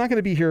it's not going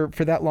to be here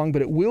for that long.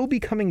 But it will be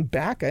coming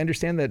back. I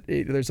understand that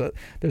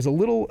there's a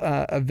little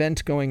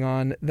event going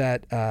on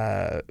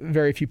that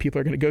very few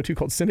people are going to go to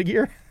called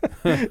Cinegear,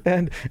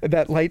 and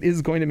that light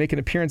is going to make an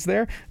appearance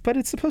there. But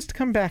it's supposed to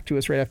come back to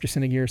us right after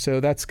Cinegear, so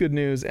that's good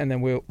news. And then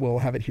we'll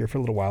have it here for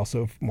a little while,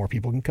 so more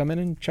people can come in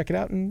and check it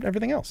out and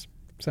everything else.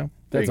 So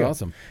that's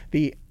awesome.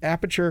 The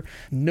Aperture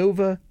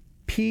Nova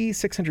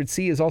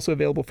P600C is also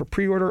available for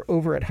pre-order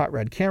over at Hot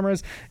Rod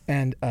Cameras,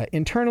 and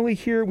internally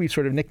here we've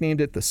sort of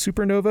nicknamed it the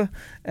Supernova,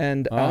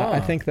 and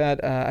I think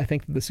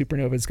the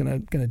Supernova is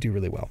going to do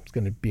really well. It's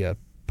going to be a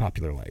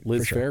popular light.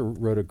 Liz Phair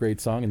wrote a great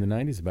song in the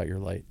 90s about your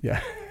light. Yeah,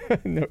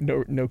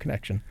 no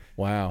connection.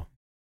 Wow.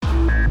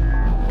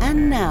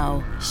 And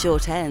now,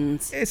 short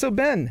ends. Hey, so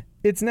Ben,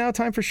 it's now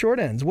time for short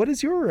ends. What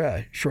is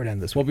your short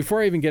end this week? Well,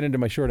 before I even get into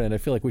my short end, I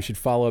feel like we should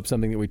follow up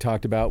something that we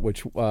talked about,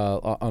 which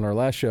on our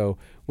last show,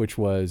 which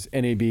was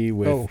NAB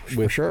with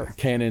sure.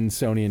 Canon,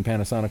 Sony, and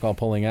Panasonic all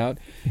pulling out,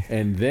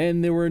 and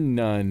then there were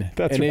none.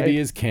 That's NAB right.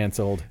 is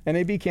canceled.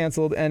 NAB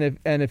canceled, and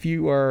if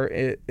you are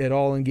at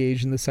all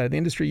engaged in this side of the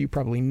industry, you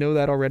probably know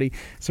that already.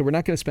 So we're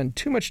not going to spend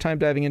too much time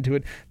diving into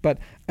it, but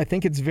I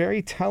think it's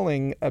very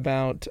telling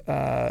about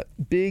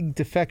big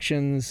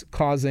defections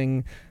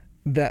causing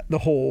the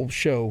whole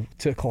show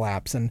to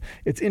collapse. And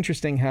it's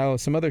interesting how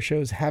some other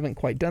shows haven't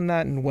quite done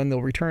that, and when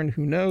they'll return,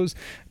 who knows.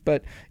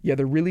 But yeah,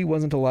 there really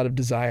wasn't a lot of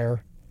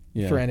desire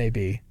for NAB,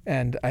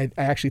 and I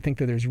actually think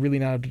that there's really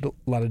not a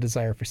lot of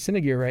desire for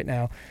Cinegear right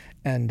now.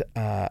 And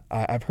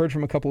I've heard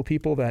from a couple of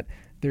people that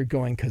they're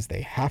going because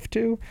they have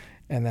to.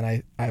 And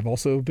then I've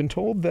also been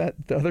told that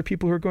the other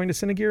people who are going to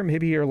Cinegear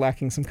maybe are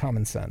lacking some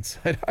common sense.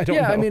 I don't know.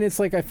 Yeah, I mean, it's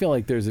like I feel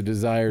like there's a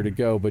desire to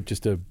go, but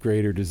just a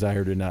greater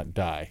desire to not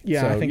die.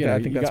 Yeah, so, I think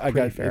that's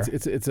pretty fair.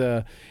 It's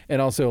a,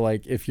 and also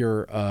like if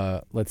you're,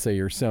 let's say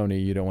you're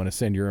Sony, you don't want to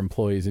send your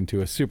employees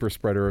into a super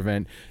spreader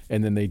event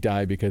and then they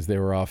die because they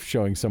were off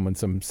showing someone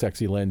some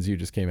sexy lens you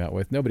just came out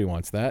with. Nobody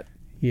wants that.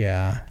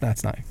 Yeah,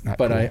 that's not But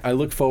cool. I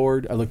look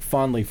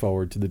fondly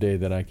forward to the day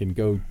that I can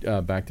go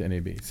back to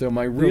NAB. So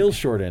my real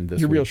short end this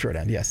week. Your real short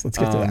end, yes. Let's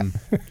get to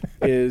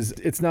that.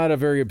 It's not a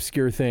very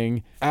obscure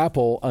thing.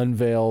 Apple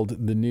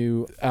unveiled the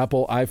new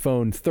Apple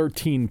iPhone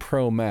 13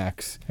 Pro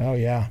Max. Oh,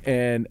 yeah.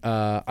 And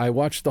I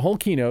watched the whole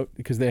keynote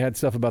because they had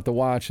stuff about the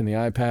watch and the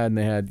iPad, and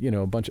they had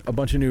a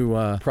bunch of new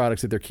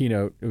products at their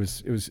keynote. It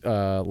was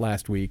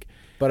last week.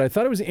 But I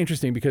thought it was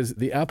interesting because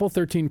the Apple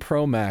 13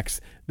 Pro Max,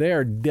 they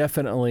are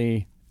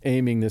definitely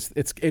aiming this.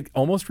 It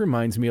almost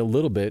reminds me a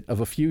little bit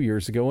of a few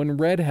years ago when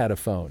Red had a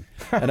phone.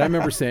 And I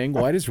remember saying,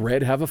 why does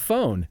Red have a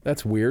phone?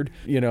 That's weird.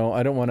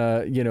 I don't want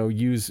to,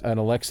 use an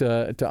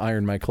Alexa to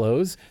iron my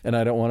clothes, and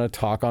I don't want to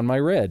talk on my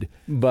Red.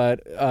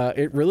 But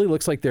it really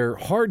looks like they're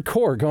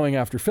hardcore going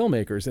after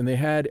filmmakers. And they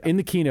had, in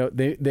the keynote,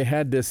 they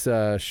had this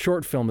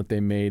short film that they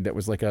made that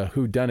was like a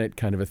whodunit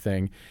kind of a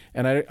thing.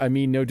 And I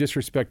mean, no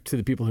disrespect to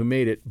the people who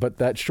made it, but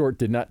that short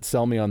did not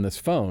sell me on this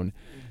phone.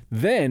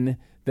 Then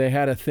they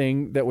had a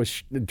thing that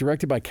was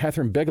directed by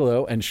Catherine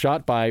Bigelow and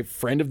shot by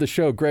friend of the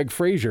show, Greg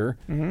Fraser.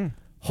 Mm-hmm.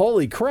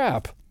 Holy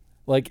crap.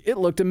 Like, it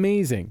looked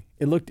amazing.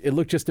 It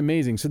looked just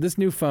amazing. So this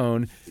new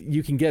phone,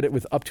 you can get it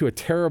with up to a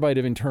terabyte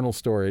of internal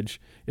storage.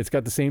 It's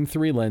got the same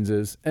 3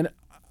 lenses. And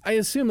I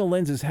assume the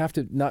lenses have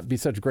to not be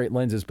such great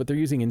lenses, but they're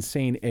using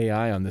insane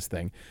AI on this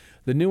thing.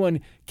 The new one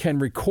can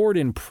record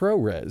in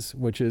ProRes,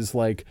 which is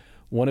like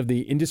one of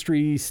the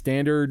industry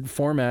standard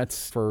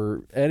formats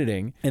for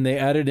editing. And they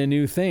added a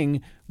new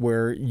thing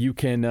where you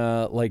can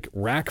like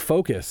rack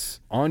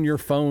focus on your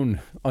phone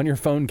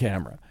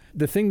camera.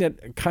 The thing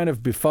that kind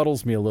of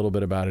befuddles me a little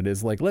bit about it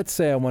is, like, let's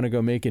say I want to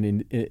go make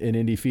an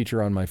indie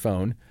feature on my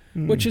phone,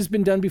 which has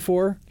been done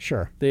before.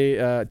 Sure.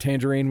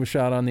 Tangerine was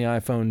shot on the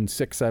iPhone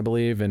 6, I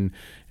believe, and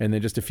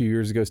then just a few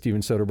years ago,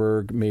 Steven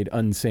Soderbergh made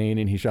Unsane,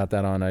 and he shot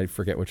that on, I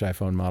forget which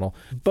iPhone model.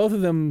 Both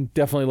of them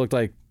definitely looked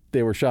like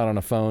they were shot on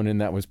a phone,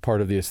 and that was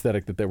part of the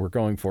aesthetic that they were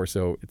going for,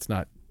 so it's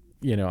not,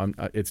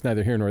 it's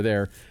neither here nor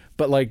there.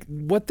 But, like,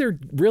 what they're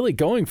really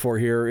going for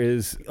here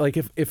is, like,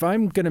 if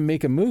I'm going to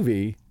make a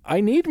movie, I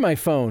need my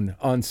phone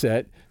on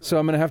set, so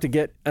I'm going to have to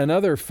get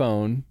another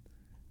phone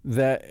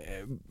that,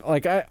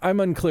 like, I'm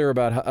unclear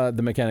about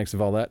the mechanics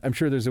of all that. I'm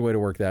sure there's a way to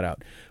work that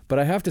out. But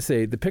I have to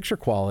say, the picture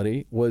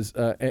quality was,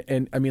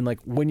 and I mean,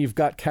 like, when you've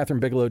got Catherine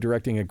Bigelow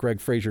directing a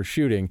Greg Fraser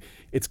shooting,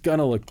 it's going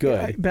to look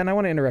good. Yeah, Ben, I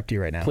want to interrupt you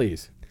right now.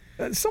 Please.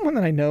 Someone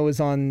that I know is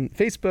on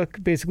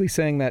Facebook basically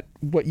saying that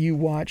what you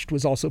watched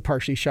was also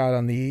partially shot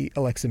on the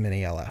Alexa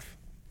Mini LF.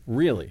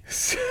 Really?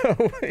 So,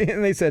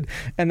 and they said,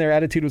 and their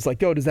attitude was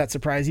like, "Oh, does that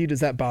surprise you?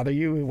 Does that bother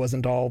you? It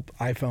wasn't all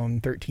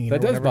iPhone 13." That or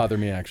does whatever. bother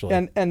me,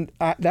 actually. And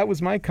that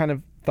was my kind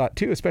of thought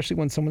too, especially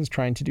when someone's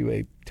trying to do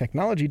a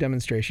technology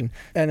demonstration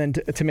and then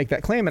to make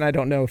that claim. And I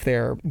don't know if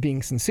they're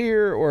being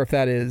sincere or if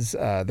that is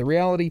the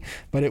reality,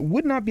 but it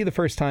would not be the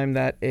first time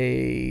that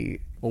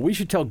Well, we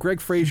should tell Greg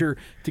Fraser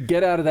to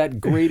get out of that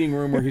grading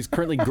room where he's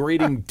currently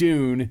grading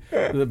Dune,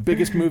 the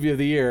biggest movie of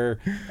the year,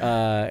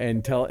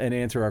 and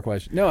answer our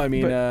question. No, I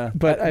mean,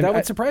 but that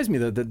would surprise me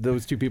that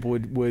those two people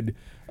would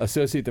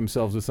associate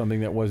themselves with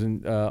something that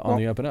wasn't on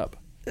the up and up.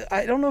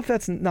 I don't know if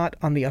that's not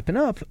on the up and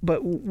up,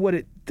 but what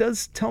it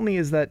does tell me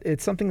is that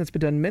it's something that's been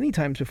done many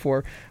times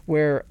before,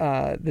 where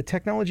the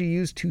technology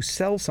used to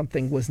sell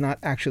something was not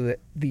actually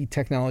the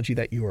technology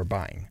that you are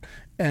buying.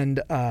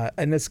 And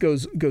this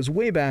goes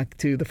way back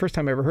to the first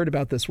time I ever heard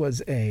about this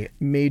was a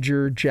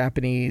major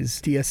Japanese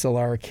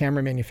DSLR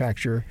camera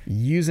manufacturer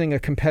using a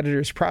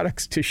competitor's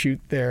products to shoot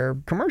their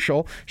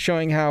commercial,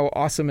 showing how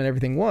awesome and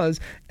everything was.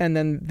 And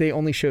then they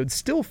only showed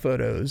still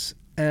photos,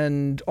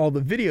 and all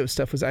the video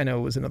stuff was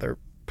another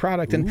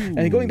product.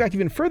 And going back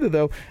even further,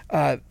 though,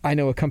 I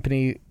know a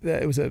company,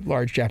 it was a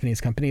large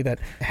Japanese company that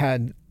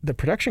had the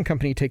production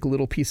company take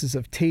little pieces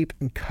of tape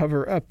and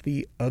cover up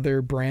the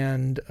other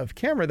brand of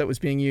camera that was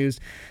being used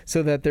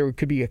so that there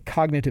could be a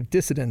cognitive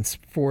dissonance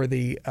for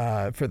the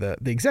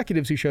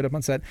executives who showed up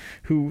on set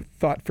who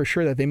thought for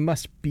sure that they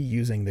must be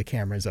using the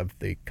cameras of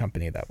the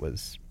company that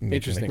was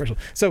making the commercial.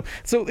 So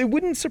it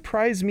wouldn't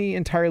surprise me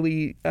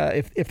entirely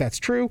if that's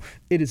true.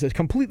 It is a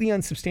completely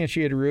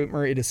unsubstantiated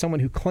rumor. It is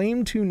someone who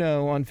claimed to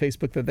know on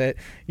Facebook that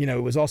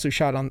it was also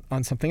shot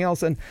on something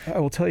else. And I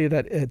will tell you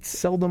that it's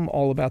seldom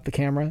all about the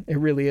camera. It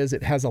really is.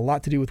 It has a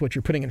lot to do with what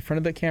you're putting in front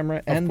of the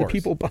camera and the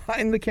people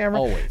behind the camera.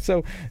 Always.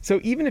 So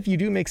even if you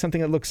do make something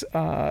that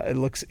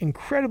looks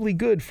incredibly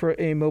good for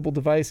a mobile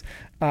device,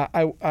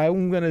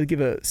 I'm going to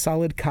give a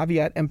solid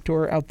caveat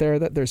emptor out there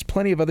that there's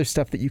plenty of other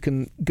stuff that you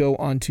can go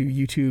onto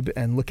YouTube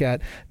and look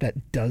at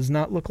that does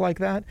not look like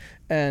that.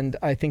 And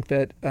I think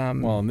that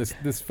well, and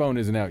this phone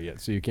isn't out yet,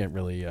 so you can't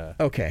really.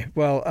 Okay.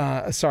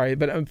 Well, sorry,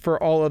 but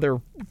for all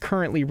other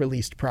currently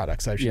released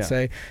products, I should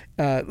say,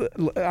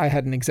 I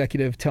had an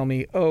executive tell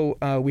me,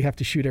 we have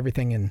to shoot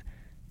everything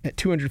at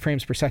 200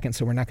 frames per second,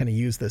 so we're not going to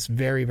use this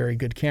very, very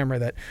good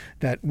camera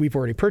that we've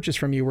already purchased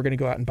from you. We're going to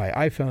go out and buy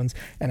iPhones.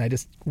 And I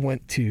just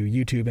went to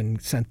YouTube and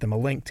sent them a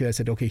link to. I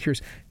said, okay,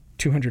 here's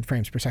 200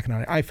 frames per second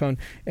on an iPhone,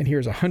 and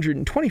here's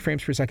 120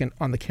 frames per second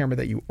on the camera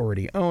that you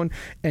already own,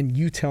 and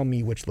you tell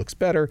me which looks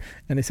better.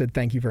 And they said,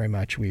 thank you very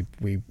much. We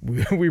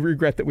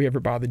regret that we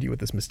ever bothered you with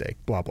this mistake,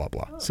 blah, blah,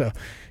 blah. So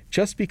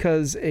just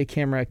because a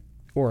camera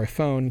or a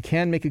phone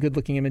can make a good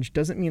looking image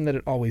doesn't mean that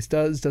it always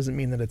doesn't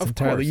mean that it's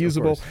entirely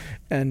usable.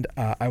 And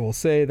I will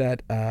say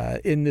that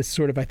in this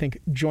sort of, I think,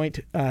 joint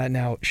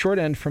now short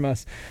end from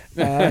us,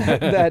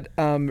 that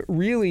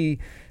really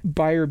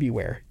buyer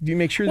beware. Do you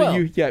make sure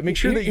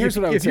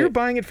if you're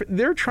buying it,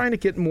 they're trying to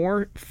get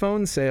more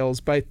phone sales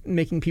by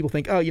making people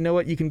think, oh, you know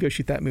what, you can go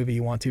shoot that movie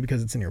you want to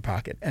because it's in your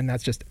pocket. And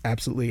that's just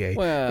absolutely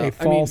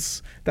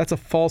that's a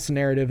false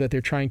narrative that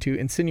they're trying to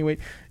insinuate,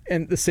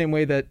 in the same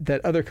way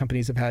that other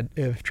companies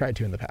have tried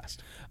to in the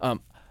past.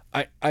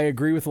 I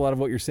agree with a lot of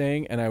what you're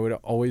saying, and I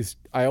always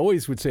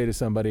would say to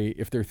somebody,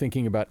 if they're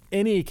thinking about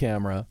any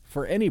camera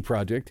for any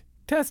project,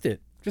 test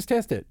it. Just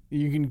test it.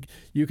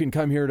 You can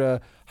come here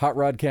to Hot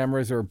Rod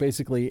Cameras or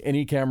basically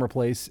any camera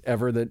place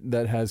ever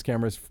that has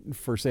cameras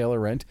for sale or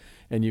rent,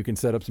 and you can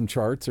set up some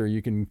charts, or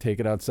you can take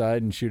it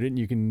outside and shoot it, and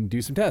you can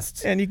do some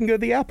tests. And you can go to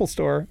the Apple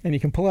store and you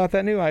can pull out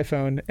that new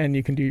iPhone and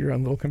you can do your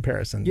own little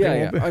comparison.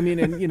 Yeah. I mean,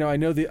 and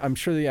I'm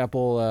sure the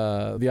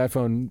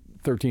iPhone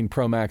 13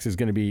 Pro Max is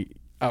going to be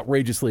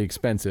outrageously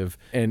expensive,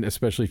 and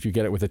especially if you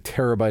get it with a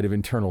terabyte of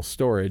internal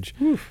storage.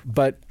 Oof.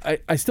 But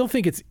I still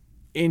think it's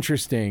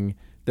interesting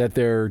that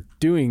they're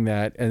doing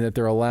that and that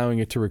they're allowing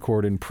it to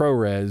record in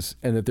ProRes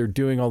and that they're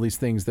doing all these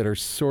things that are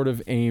sort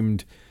of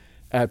aimed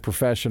at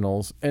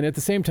professionals. And at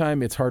the same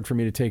time, it's hard for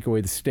me to take away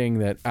the sting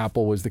that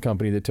Apple was the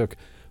company that took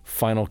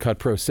Final Cut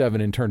Pro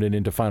 7 and turned it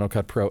into Final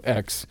Cut Pro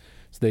X.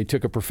 So they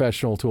took a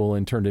professional tool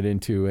and turned it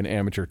into an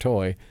amateur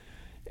toy.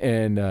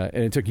 And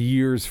it took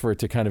years for it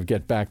to kind of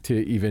get back to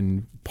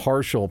even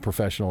partial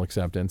professional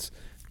acceptance.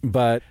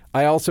 But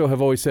I also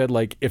have always said,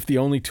 like, if the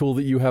only tool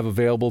that you have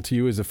available to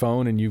you is a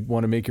phone and you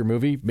want to make your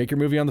movie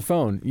on the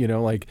phone.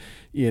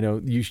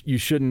 You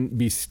shouldn't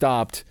be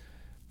stopped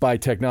by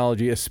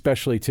technology,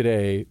 especially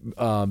today,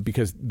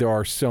 because there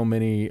are so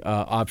many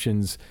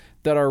options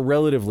that are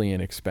relatively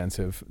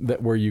inexpensive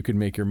where you could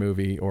make your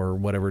movie or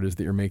whatever it is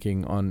that you're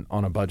making on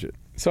a budget.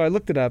 So I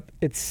looked it up.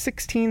 It's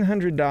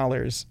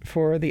 $1,600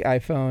 for the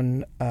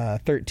iPhone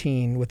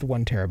 13 with the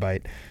 1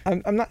 terabyte.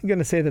 I'm not going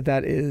to say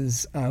that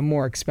is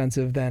more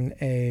expensive than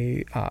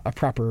a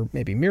proper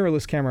maybe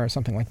mirrorless camera or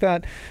something like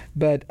that,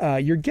 but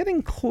you're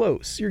getting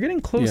close. You're getting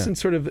close and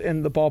sort of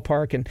in the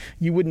ballpark, and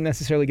you wouldn't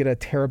necessarily get a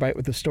terabyte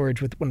with the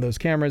storage with one of those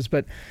cameras,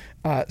 but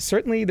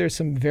certainly there's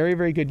some very,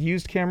 very good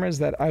used cameras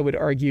that I would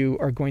argue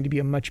are going to be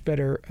a much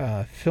better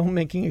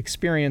filmmaking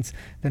experience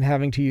than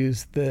having to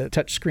use the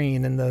touch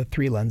screen and the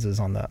 3 lenses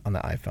on the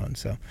iPhone.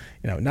 So,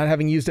 not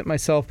having used it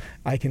myself,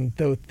 I can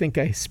think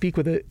I speak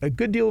with a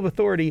good deal of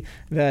authority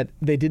that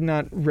they did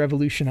not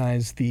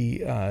revolutionize the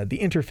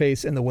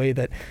interface and the way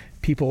that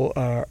people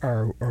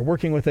are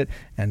working with it.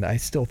 And I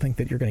still think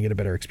that you're going to get a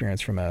better experience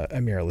from a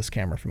mirrorless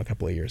camera from a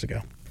couple of years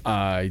ago.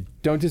 I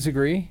don't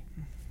disagree.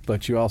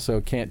 But you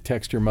also can't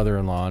text your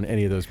mother-in-law on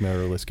any of those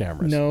mirrorless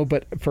cameras. No,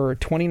 but for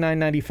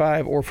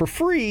 $29.95 or for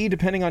free,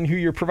 depending on who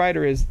your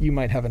provider is, you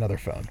might have another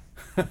phone.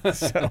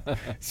 So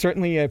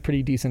certainly a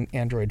pretty decent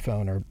Android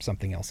phone or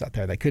something else out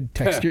there that could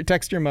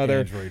text your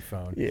mother. Android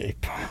phone. Yeah,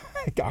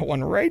 I got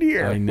one right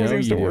here. I know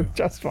seems you to do. work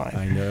just fine.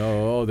 I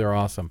know. Oh, they're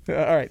awesome. All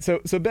right. So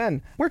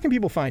Ben, where can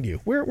people find you?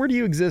 Where do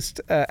you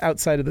exist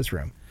outside of this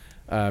room?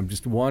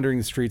 Just wandering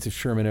the streets of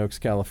Sherman Oaks,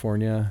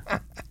 California.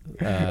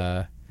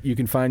 You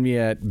can find me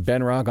at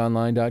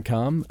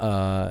benrockonline.com,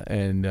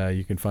 and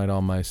you can find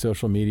all my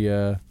social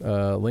media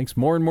links.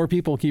 More and more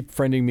people keep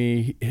friending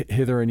me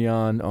hither and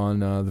yon on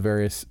the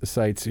various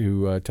sites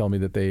who tell me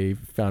that they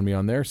found me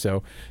on there.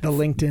 So the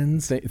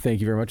LinkedIns.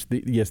 Thank you very much.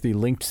 The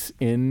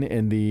LinkedIn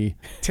and the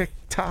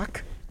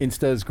TikTok.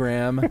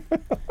 Instagram.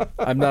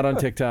 I'm not on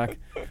TikTok.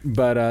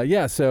 But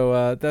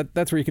so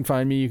that's where you can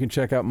find me. You can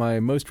check out my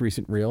most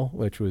recent reel,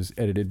 which was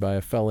edited by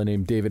a fella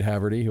named David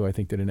Haverty, who I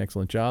think did an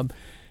excellent job.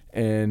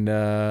 And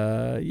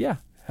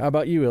how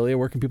about you, Ilya?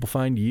 Where can people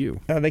find you?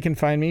 They can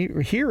find me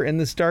here in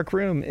this dark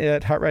room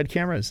at Hot Rod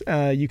Cameras.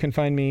 You can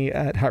find me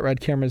at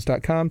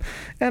hotrodcameras.com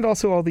and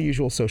also all the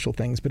usual social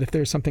things. But if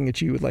there's something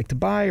that you would like to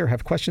buy or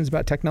have questions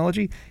about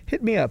technology,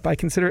 hit me up. I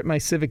consider it my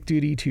civic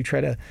duty to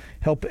try to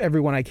help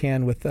everyone I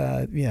can with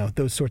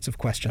those sorts of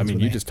questions. I mean,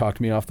 you just talked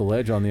me off the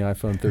ledge on the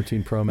iPhone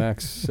 13 Pro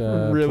Max.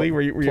 Really?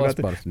 Were you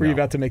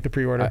about to make the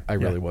pre-order? I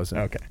really wasn't.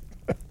 Okay.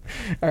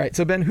 All right.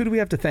 So, Ben, who do we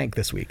have to thank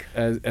this week?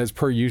 As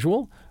per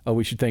usual,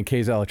 we should thank Kay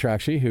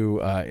Zalotrakshi, who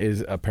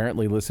is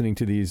apparently listening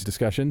to these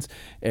discussions.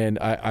 And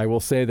I will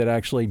say that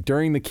actually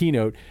during the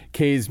keynote,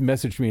 Kay's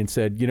messaged me and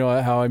said, you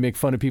know how I make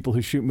fun of people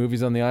who shoot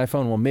movies on the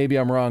iPhone? Well, maybe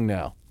I'm wrong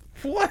now.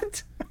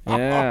 What?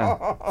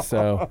 Yeah.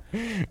 So.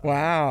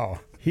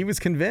 Wow. He was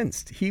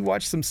convinced. He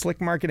watched some slick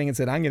marketing and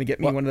said, I'm going to get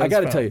me one of those I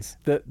got to phones.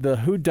 tell you, the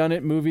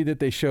Whodunit movie that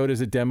they showed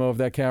as a demo of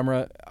that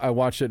camera, I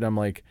watched it and I'm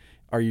like,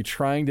 are you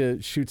trying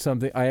to shoot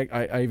something?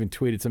 I even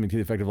tweeted something to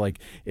the effect of like,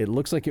 it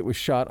looks like it was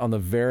shot on the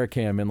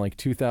Vericam in like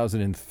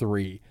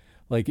 2003.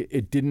 Like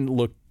it didn't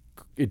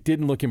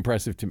look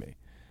impressive to me.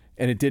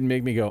 And it didn't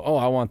make me go, oh,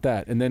 I want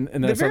that. And then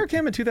the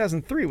Vericam in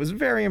 2003 was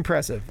very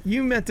impressive.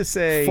 You meant to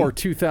say for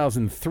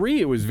 2003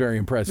 it was very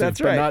impressive,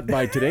 That's right. But not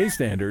by today's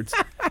standards.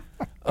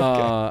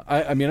 Okay.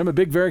 I mean, I'm a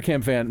big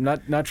Vericam fan.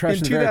 Not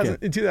trashing the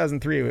Vericam. In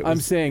 2003, it was, I'm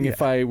saying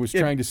if I was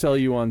trying to sell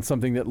you on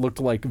something that looked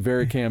like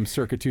Vericam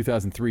circa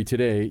 2003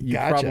 today, you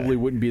probably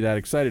wouldn't be that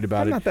excited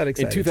about it. I'm not that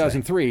excited. In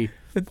 2003,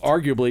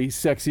 arguably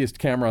sexiest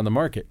camera on the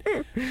market.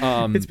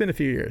 It's been a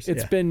few years.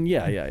 It's been,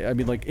 I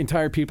mean, like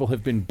entire people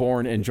have been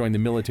born and joined the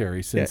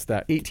military since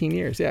that. 18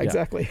 years. Yeah,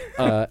 exactly.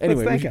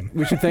 Anyway, Let's thank him.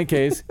 We should thank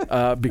Hayes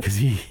because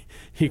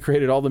he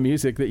created all the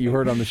music that you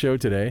heard on the show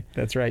today.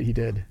 That's right, he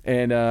did.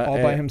 And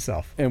all by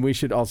himself. And we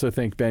should also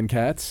thank Ben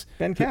Katz.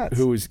 Ben Katz.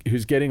 Who's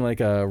getting like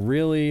a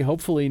really,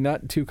 hopefully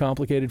not too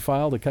complicated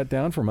file to cut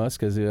down from us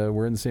because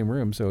we're in the same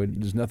room, so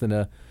there's nothing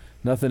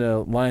to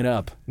line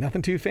up.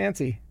 Nothing too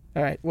fancy.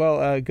 All right.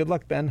 Well, good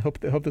luck, Ben. Hope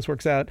this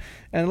works out.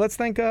 And let's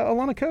thank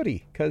Alana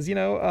Cody because,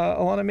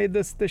 Alana made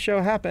this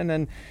show happen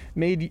and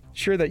made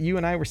sure that you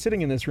and I were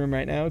sitting in this room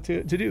right now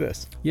to do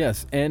this.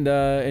 Yes.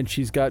 And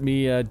she's got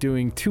me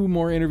doing 2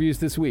 more interviews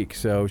this week.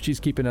 So she's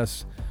keeping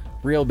us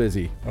Real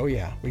busy. Oh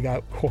yeah, we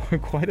got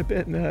quite a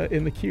bit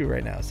in the queue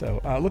right now.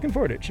 So looking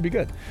forward to it. Should be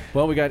good.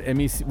 Well, we got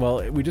Emmy.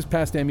 Well, we just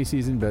passed Emmy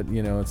season, but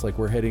it's like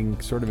we're heading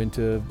sort of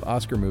into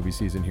Oscar movie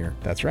season here.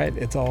 That's right.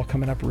 It's all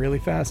coming up really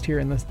fast here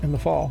in the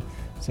fall.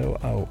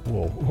 So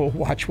we'll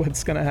watch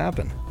what's going to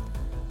happen.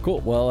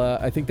 Cool. Well,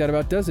 I think that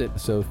about does it.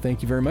 So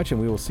thank you very much,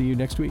 and we will see you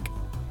next week.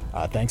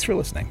 Thanks for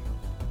listening.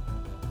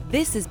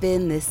 This has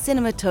been the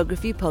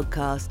Cinematography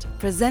Podcast,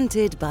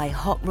 presented by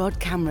Hot Rod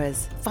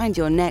Cameras. Find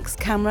your next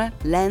camera,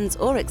 lens,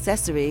 or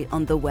accessory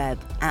on the web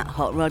at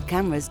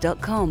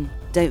hotrodcameras.com.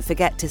 Don't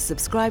forget to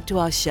subscribe to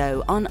our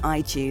show on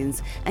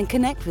iTunes and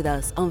connect with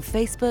us on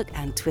Facebook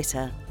and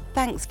Twitter.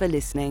 Thanks for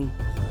listening.